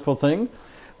wonderful thing,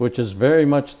 which is very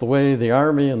much the way the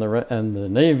Army and the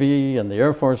Navy and the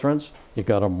Air Force runs, you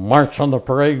got to march on the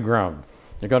parade ground.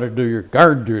 You got to do your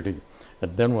guard duty,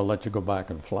 and then we'll let you go back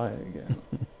and fly again.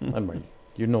 Anyway,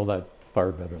 you know that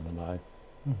far better than I.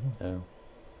 Mm-hmm. Yeah.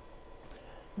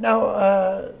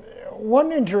 Now,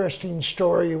 one interesting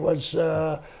story was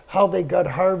how they got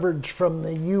Harvards from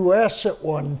the U.S. at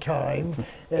one time,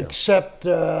 except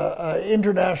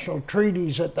international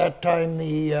treaties. At that time,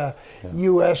 the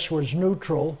U.S. was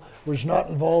neutral, was not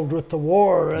involved with the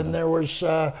war, and there was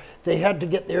they had to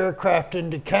get the aircraft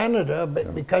into Canada,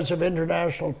 but because of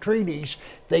international treaties,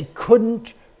 they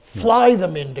couldn't fly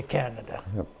them into Canada.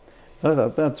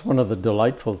 That's one of the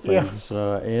delightful things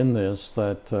in this,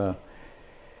 that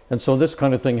and so this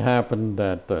kind of thing happened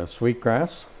at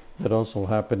Sweetgrass. It also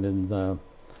happened in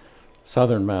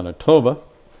southern Manitoba,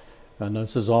 and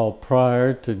this is all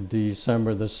prior to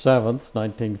December the 7th,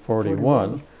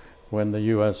 1941, when the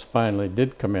U.S. finally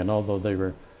did come in, although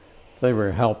they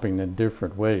were helping in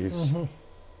different ways. Mm-hmm.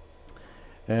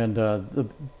 And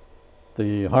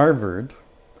the Harvard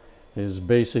is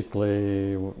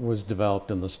basically was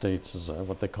developed in the States as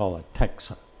what they call a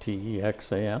Texan,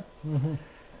 T-E-X-A-N. Mm-hmm.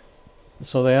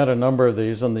 So they had a number of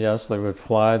these, and yes, they would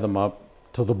fly them up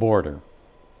to the border,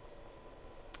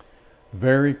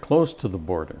 very close to the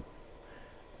border.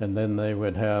 And then they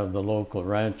would have the local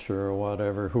rancher or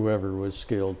whatever, whoever was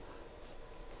skilled,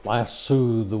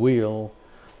 lasso the wheel,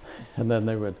 and then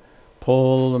they would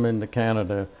pull them into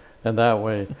Canada, and that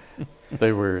way they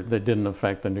didn't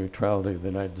affect the neutrality of the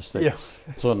United States.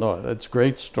 Yeah. So no, it's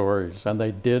great stories, and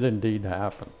they did indeed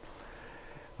happen.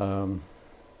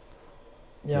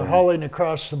 Hauling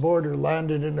across the border,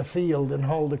 landed in a field and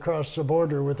hauled across the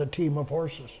border with a team of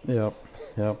horses. Yep.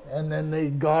 And then they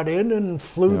got in and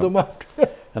flew them up.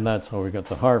 And that's how we got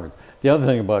to Harvard. The other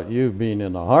thing about you being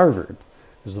in a Harvard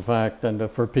is the fact,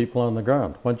 and for people on the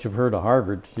ground, once you've heard of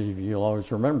Harvard, you'll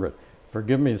always remember it.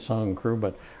 Forgive me, song crew,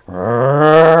 but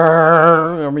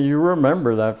you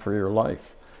remember that for your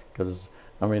life, because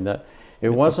it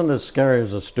wasn't as scary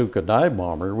as a Stuka dive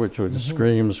bomber, which would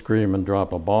scream, and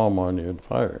drop a bomb on you and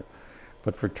fire.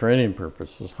 But for training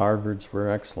purposes, Harvards were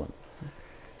excellent.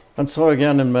 And so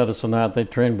again, in Medicine Hat, they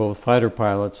trained both fighter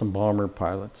pilots and bomber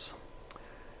pilots.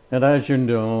 And as you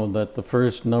know, that the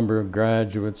first number of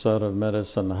graduates out of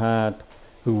Medicine Hat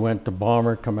who went to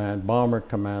Bomber Command,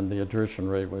 the attrition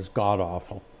rate was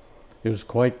god-awful. It was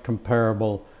quite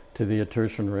comparable to the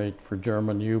attrition rate for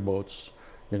German U-boats.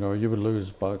 You would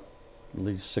lose about at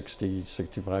least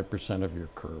 65% of your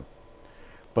crew.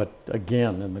 But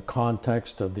again, in the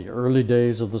context of the early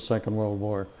days of the Second World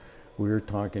War, we were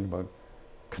talking about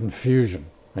confusion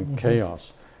and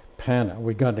chaos, panic.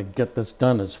 We got to get this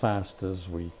done as fast as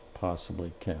we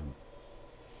possibly can.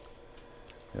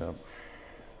 Yeah.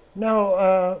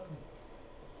 Now,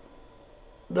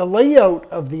 the layout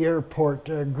of the airport,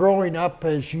 growing up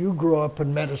as you grew up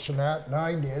in Medicine Hat, and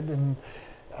I did, and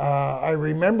I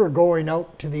remember going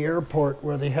out to the airport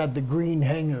where they had the green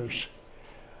hangars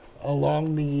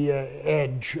along the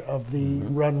edge of the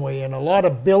runway, and a lot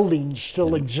of buildings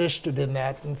still existed in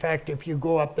that. In fact, if you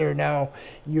go up there now,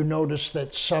 you notice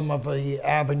that some of the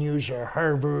avenues are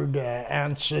Harvard,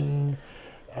 Anson,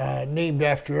 named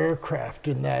after aircraft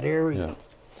in that area. Yeah.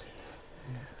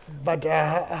 But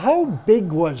how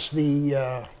big was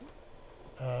the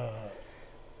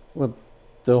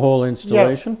whole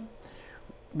installation? Yeah.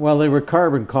 Well, they were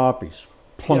carbon copies,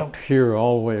 plunked here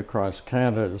all the way across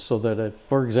Canada, so that if,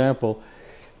 for example,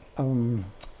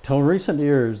 till recent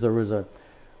years, there was a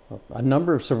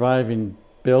number of surviving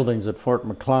buildings at Fort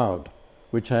Macleod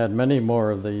which had many more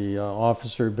of the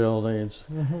officer buildings,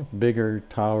 bigger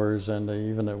towers, and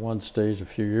even at one stage a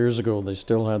few years ago, they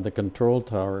still had the control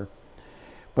tower.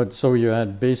 But so you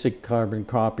had basic carbon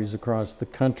copies across the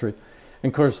country.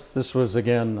 And of course, this was,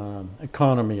 again,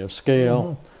 economy of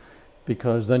scale,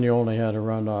 because then you only had to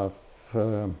run off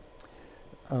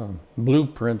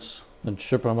blueprints and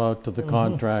ship them out to the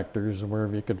contractors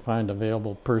wherever you could find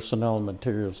available personnel and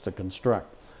materials to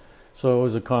construct. So it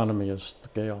was economy of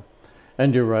scale.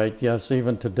 And you're right, yes,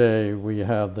 even today we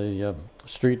have the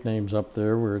street names up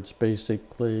there where it's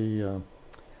basically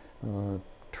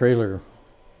trailer,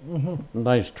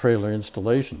 nice trailer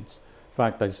installations. In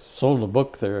fact, I sold a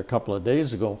book there a couple of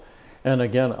days ago, and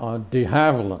again on de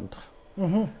Havilland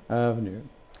Avenue.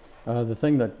 The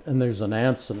thing that, and there's an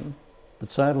Anson, but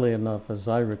sadly enough, as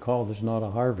I recall, there's not a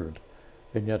Harvard.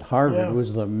 And yet Harvard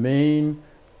was the main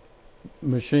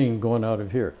machine going out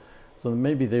of here. So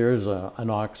maybe there is an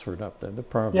Oxford up there. There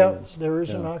probably is. There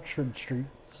is an Oxford Street.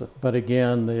 So, but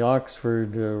again, the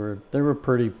Oxford, they were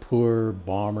pretty poor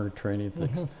bomber training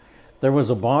things. There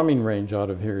was a bombing range out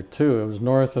of here too. It was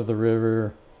north of the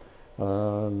river,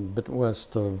 a bit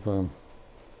west of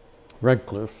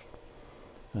Redcliffe.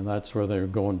 And that's where they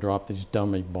would go and drop these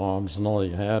dummy bombs, and all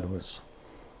you had was,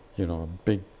 you know, a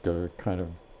big kind of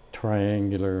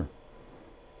triangular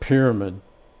pyramid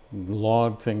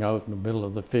log thing out in the middle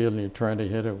of the field, and you're trying to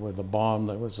hit it with a bomb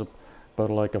that was about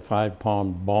like a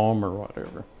 5-pound bomb or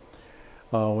whatever.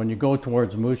 When you go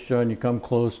towards Moose Jaw and you come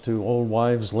close to Old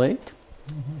Wives Lake,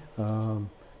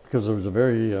 because there was a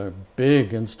very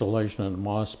big installation in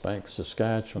Mossbank,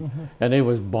 Saskatchewan, and it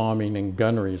was bombing and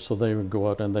gunnery, so they would go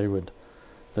out and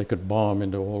they could bomb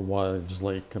into Old Wives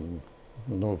Lake and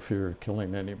no fear of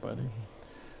killing anybody.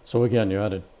 So again, you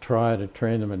had to try to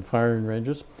train them in firing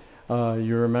ranges.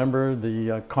 You remember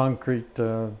the concrete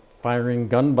firing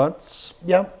gun butts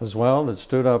as well that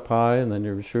stood up high, and then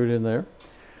you were shooting there.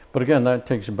 But again, that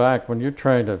takes you back when you're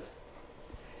trying to,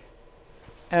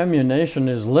 ammunition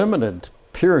is limited,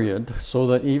 period, so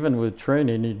that even with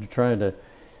training, you're trying to,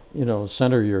 you know,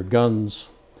 center your guns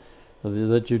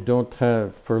that you don't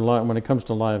have for when it comes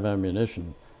to live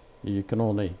ammunition. You can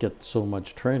only get so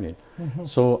much training.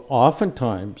 So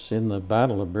oftentimes in the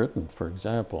Battle of Britain, for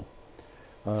example,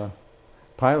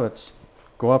 pilots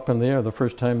go up in the air. The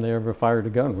first time they ever fired a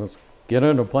gun was get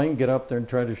on a plane, get up there and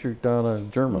try to shoot down a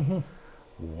German.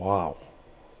 Wow.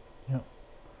 Yeah.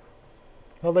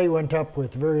 Well, they went up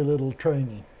with very little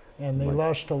training, and they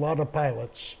lost a lot of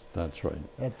pilots. That's right.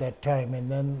 At that time,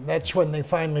 and then that's when they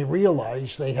finally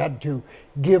realized they had to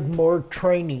give more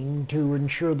training to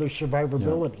ensure their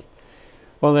survivability.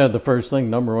 Well, they had the first thing,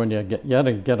 number one, you had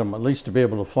to get them at least to be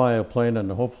able to fly a plane,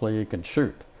 and hopefully you can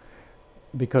shoot.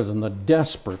 Because in the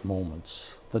desperate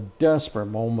moments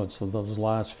of those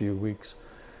last few weeks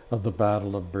of the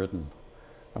Battle of Britain,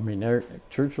 I mean,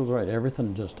 Churchill's right,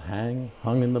 everything just hung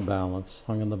in the balance,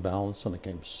 and it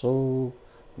came so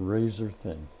razor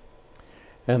thin.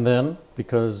 And then,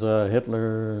 because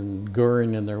Hitler and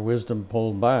Goering in their wisdom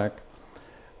pulled back,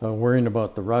 worrying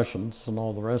about the Russians and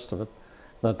all the rest of it,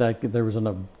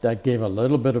 that gave a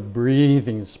little bit of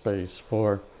breathing space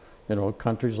for, you know,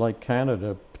 countries like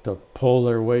Canada to pull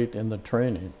their weight in the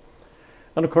training.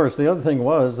 And of course, the other thing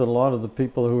was that a lot of the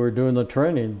people who were doing the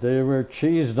training, they were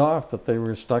cheesed off that they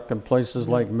were stuck in places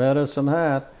like Medicine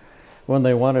Hat when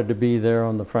they wanted to be there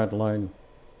on the front line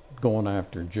going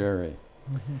after Jerry.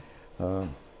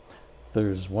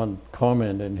 There's one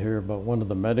comment in here about one of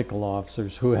the medical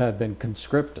officers who had been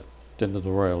conscripted into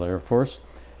the Royal Air Force,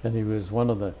 and he was one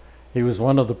of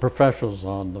the professionals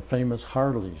on the famous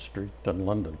Harley Street in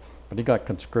London, but he got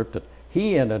conscripted.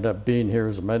 He ended up being here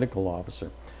as a medical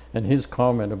officer, and his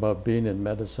comment about being in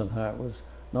Medicine Hat was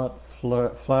not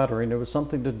flattering. It was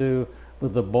something to do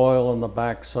with the boil on the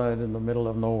backside in the middle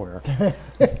of nowhere.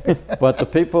 But the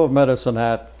people of Medicine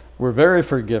Hat were very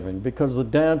forgiving, because the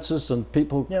dances and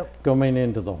people coming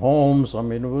into the homes, I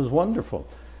mean, it was wonderful.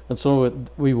 And so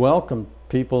we welcomed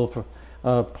people,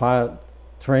 pilot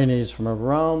trainees from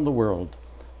around the world,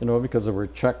 you know, because there were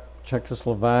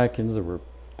Czechoslovakians, there were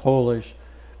Polish,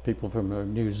 people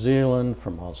from New Zealand,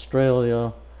 from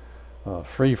Australia,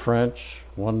 Free French,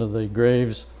 one of the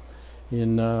graves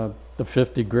in the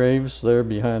 50 graves there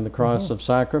behind the Cross of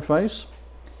Sacrifice.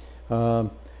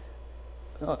 I'll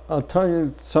tell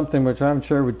you something which I haven't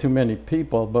shared with too many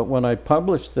people, but when I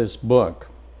published this book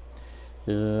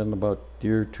in about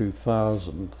year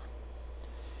 2000,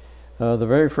 the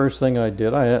very first thing I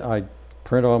did, I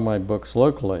print all my books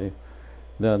locally.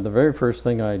 The very first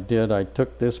thing I did, I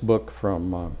took this book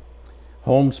from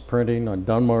Holmes Printing on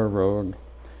Dunmore Road,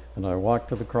 and I walked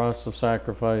to the Cross of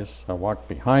Sacrifice. I walked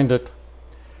behind it,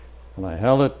 And I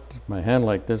held it, my hand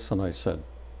like this, and I said,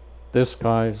 "This,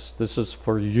 guys, this is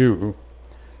for you,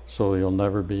 so you'll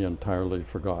never be entirely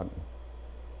forgotten."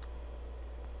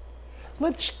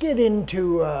 Let's get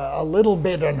into a little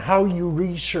bit on how you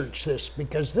research this,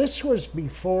 because this was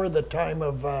before the time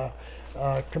of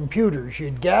computers.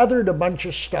 You'd gathered a bunch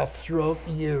of stuff throughout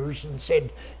the years and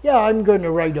said, yeah, I'm going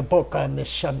to write a book on this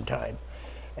sometime.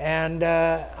 And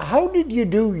how did you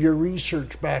do your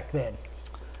research back then?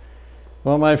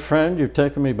 Well, my friend, you've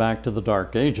taken me back to the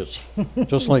dark ages,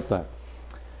 just like that.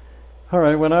 All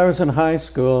right, when I was in high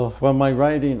school, well,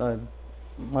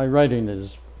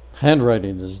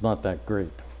 handwriting is not that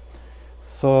great.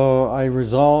 So I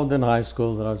resolved in high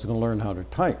school that I was going to learn how to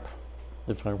type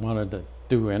if I wanted to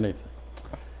do anything.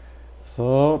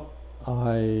 So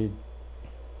I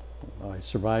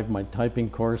survived my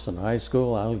typing course in high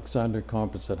school, Alexander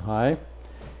Composite High,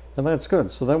 and that's good.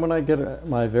 So then when I get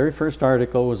my very first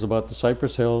article was about the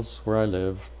Cypress Hills where I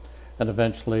live, and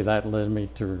eventually that led me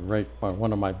to write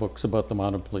one of my books about the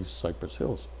Mounted Police Cypress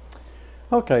Hills.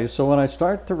 Okay, so when I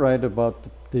start to write about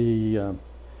the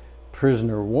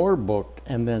prisoner war book,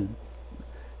 and then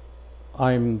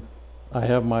I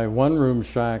have my one-room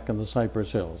shack in the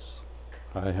Cypress Hills.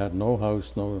 I had no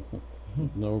house, no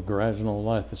garage, no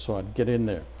life, so I'd get in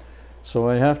there. So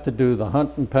I have to do the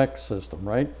hunt and peck system,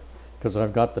 right? Because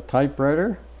I've got the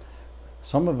typewriter.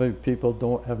 Some of the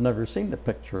people have never seen the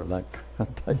picture of that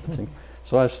type of thing.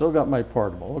 So I've still got my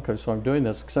portable. Okay, so I'm doing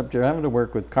this, except you're having to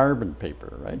work with carbon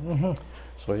paper, right?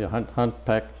 So you hunt,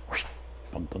 peck,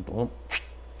 dum, dum, dum.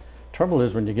 Trouble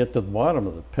is when you get to the bottom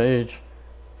of the page,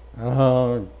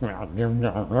 throw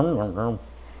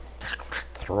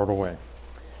it away.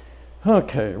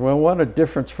 Okay, well, what a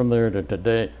difference from there to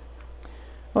today.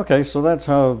 Okay, so that's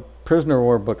how prisoner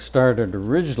war book started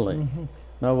originally.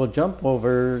 Now we'll jump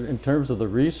over in terms of the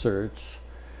research,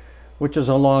 which is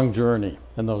a long journey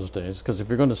in those days, because if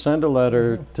you're going to send a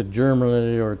letter to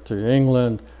Germany or to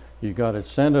England, you got to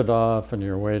send it off and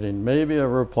you're waiting. Maybe a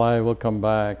reply will come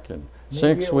back in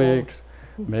 6 weeks.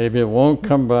 Maybe it won't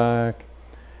come back.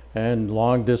 And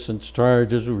long distance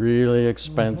charge is really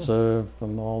expensive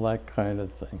and all that kind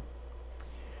of thing.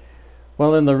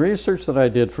 Well, in the research that I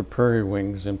did for Prairie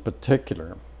Wings in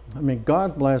particular, I mean,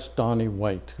 God bless Donnie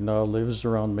White, who now lives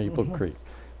around Maple Creek,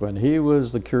 when he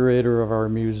was the curator of our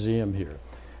museum here.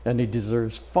 And he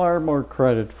deserves far more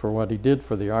credit for what he did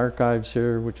for the archives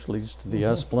here, which leads to the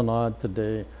Esplanade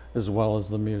today, as well as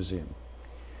the museum.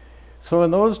 So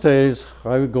in those days,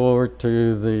 I would go over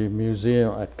to the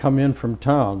museum. I'd come in from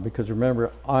town, because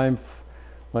remember, I'm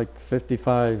like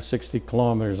 55, 60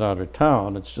 kilometers out of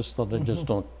town. It's just that I just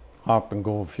don't hop and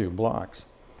go a few blocks.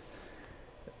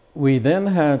 We then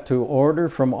had to order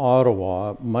from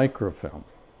Ottawa microfilm.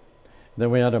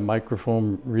 Then we had a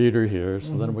microfilm reader here,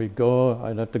 so then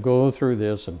I'd have to go through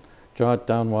this and jot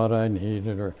down what I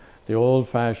needed, or the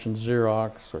old-fashioned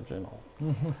Xerox, or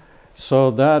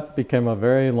So that became a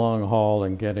very long haul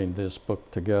in getting this book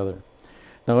together.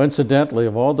 Now, incidentally,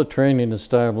 of all the training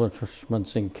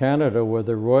establishments in Canada,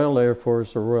 whether Royal Air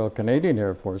Force or Royal Canadian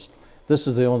Air Force, this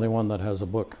is the only one that has a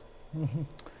book.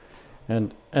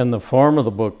 And the form of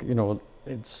the book, you know,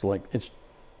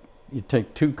 you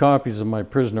take 2 copies of my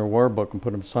prisoner war book and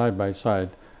put them side by side.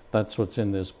 That's what's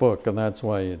in this book, and that's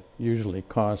why it usually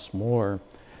costs more.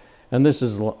 And this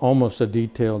is almost a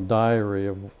detailed diary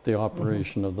of the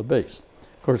operation of the base.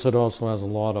 Of course, it also has a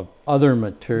lot of other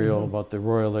material about the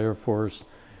Royal Air Force,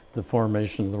 the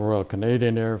formation of the Royal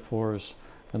Canadian Air Force,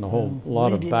 and a whole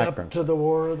lot of backgrounds. Leading up to the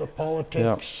war, the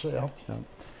politics. Yeah.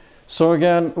 So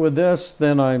again, with this,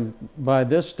 then by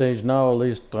this stage now, at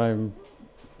least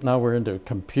now we're into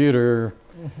computer,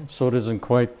 so it isn't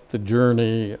quite the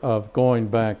journey of going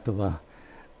back to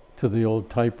the old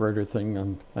typewriter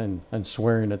thing and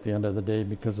swearing at the end of the day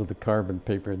because of the carbon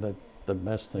paper that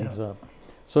messed things up.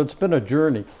 So it's been a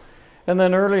journey. And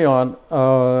then early on,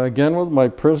 again with my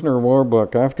prisoner war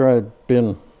book, after I'd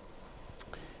been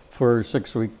for a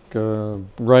 6-week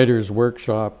writer's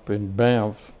workshop in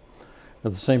Banff, at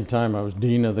the same time I was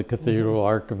dean of the cathedral,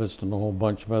 archivist, and a whole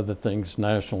bunch of other things,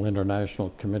 national,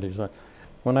 international committees.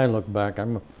 When I look back,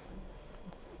 you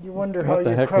wonder how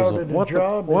you crowded a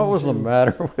job. What was the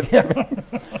matter with me?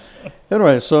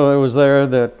 Anyway, so it was there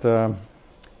that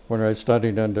when I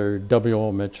studied under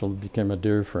W.O. Mitchell, became a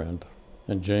dear friend,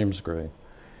 and James Gray,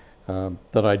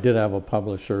 that I did have a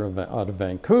publisher out of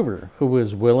Vancouver who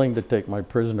was willing to take my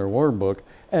prisoner war book,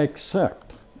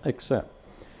 except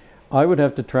I would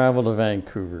have to travel to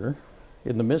Vancouver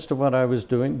in the midst of what I was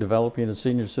doing, developing a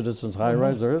senior citizens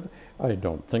high-rise. I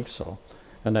don't think so.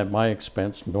 And at my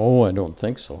expense, no, I don't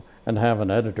think so. And have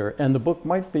an editor. And the book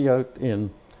might be out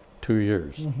in 2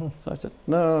 years. So I said,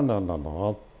 no,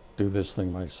 I'll do this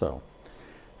thing myself.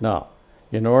 Now,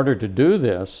 in order to do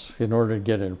this, in order to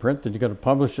get it printed, you got to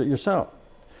publish it yourself.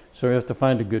 So you have to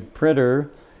find a good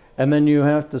printer, and then you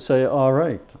have to say, all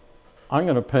right, I'm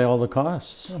going to pay all the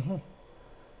costs,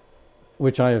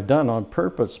 which I have done on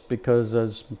purpose, because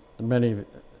as many of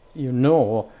you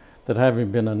know, that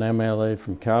having been an MLA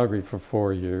from Calgary for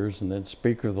 4 years and then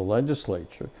Speaker of the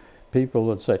Legislature, people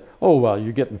would say, oh, well,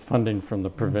 you're getting funding from the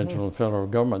provincial and federal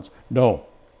governments. No.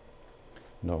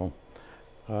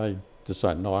 I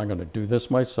decided, no, I'm going to do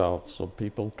this myself so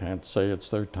people can't say it's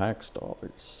their tax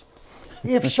dollars.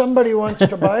 If somebody wants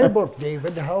to buy a book,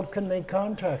 David, how can they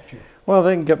contact you? Well,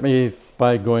 they can get me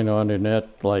by going on the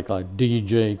net, like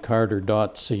djcarter.ca,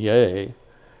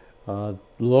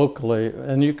 locally,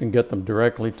 and you can get them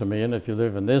directly to me. And if you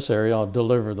live in this area, I'll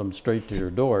deliver them straight to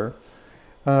your door.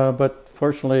 But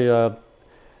fortunately,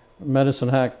 Medicine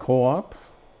Hat Co-op,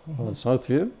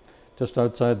 Southview, just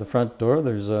outside the front door,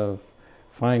 there's a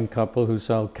fine couple who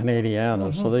sell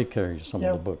Canadiana, so they carry some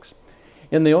of the books.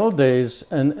 In the old days,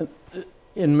 and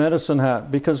in Medicine Hat,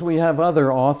 because we have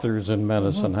other authors in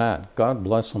Medicine Hat, God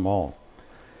bless them all,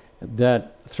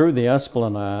 that through the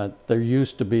Esplanade, there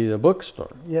used to be a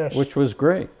bookstore, which was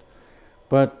great.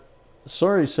 But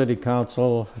Surrey City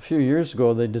Council, a few years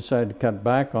ago, they decided to cut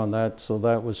back on that, so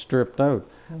that was stripped out,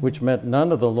 which meant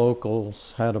none of the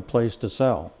locals had a place to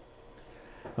sell.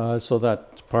 So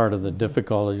that's part of the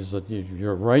difficulties, that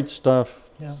you write stuff,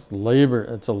 it's labor,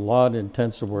 it's a lot of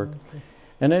intensive work.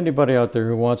 And anybody out there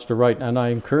who wants to write, and I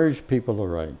encourage people to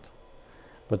write,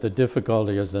 but the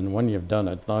difficulty is then when you've done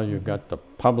it, now you've got to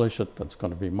publish it, that's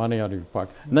going to be money out of your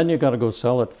pocket, and then you've got to go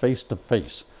sell it face to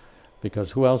face,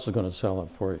 because who else is going to sell it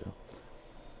for you?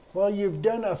 Well, you've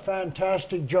done a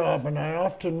fantastic job, and I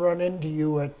often run into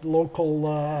you at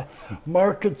local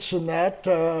markets and that,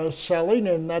 selling,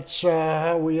 and that's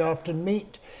how we often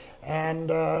meet. And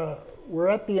we're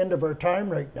at the end of our time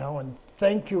right now, and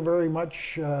thank you very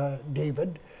much,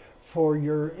 David, for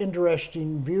your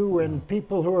interesting view. And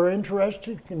people who are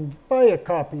interested can buy a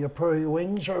copy of Prairie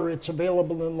Wings, or it's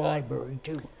available in the library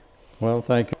too. Well,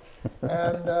 thank you.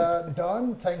 And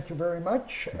Don, thank you very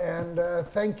much, and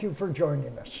thank you for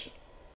joining us.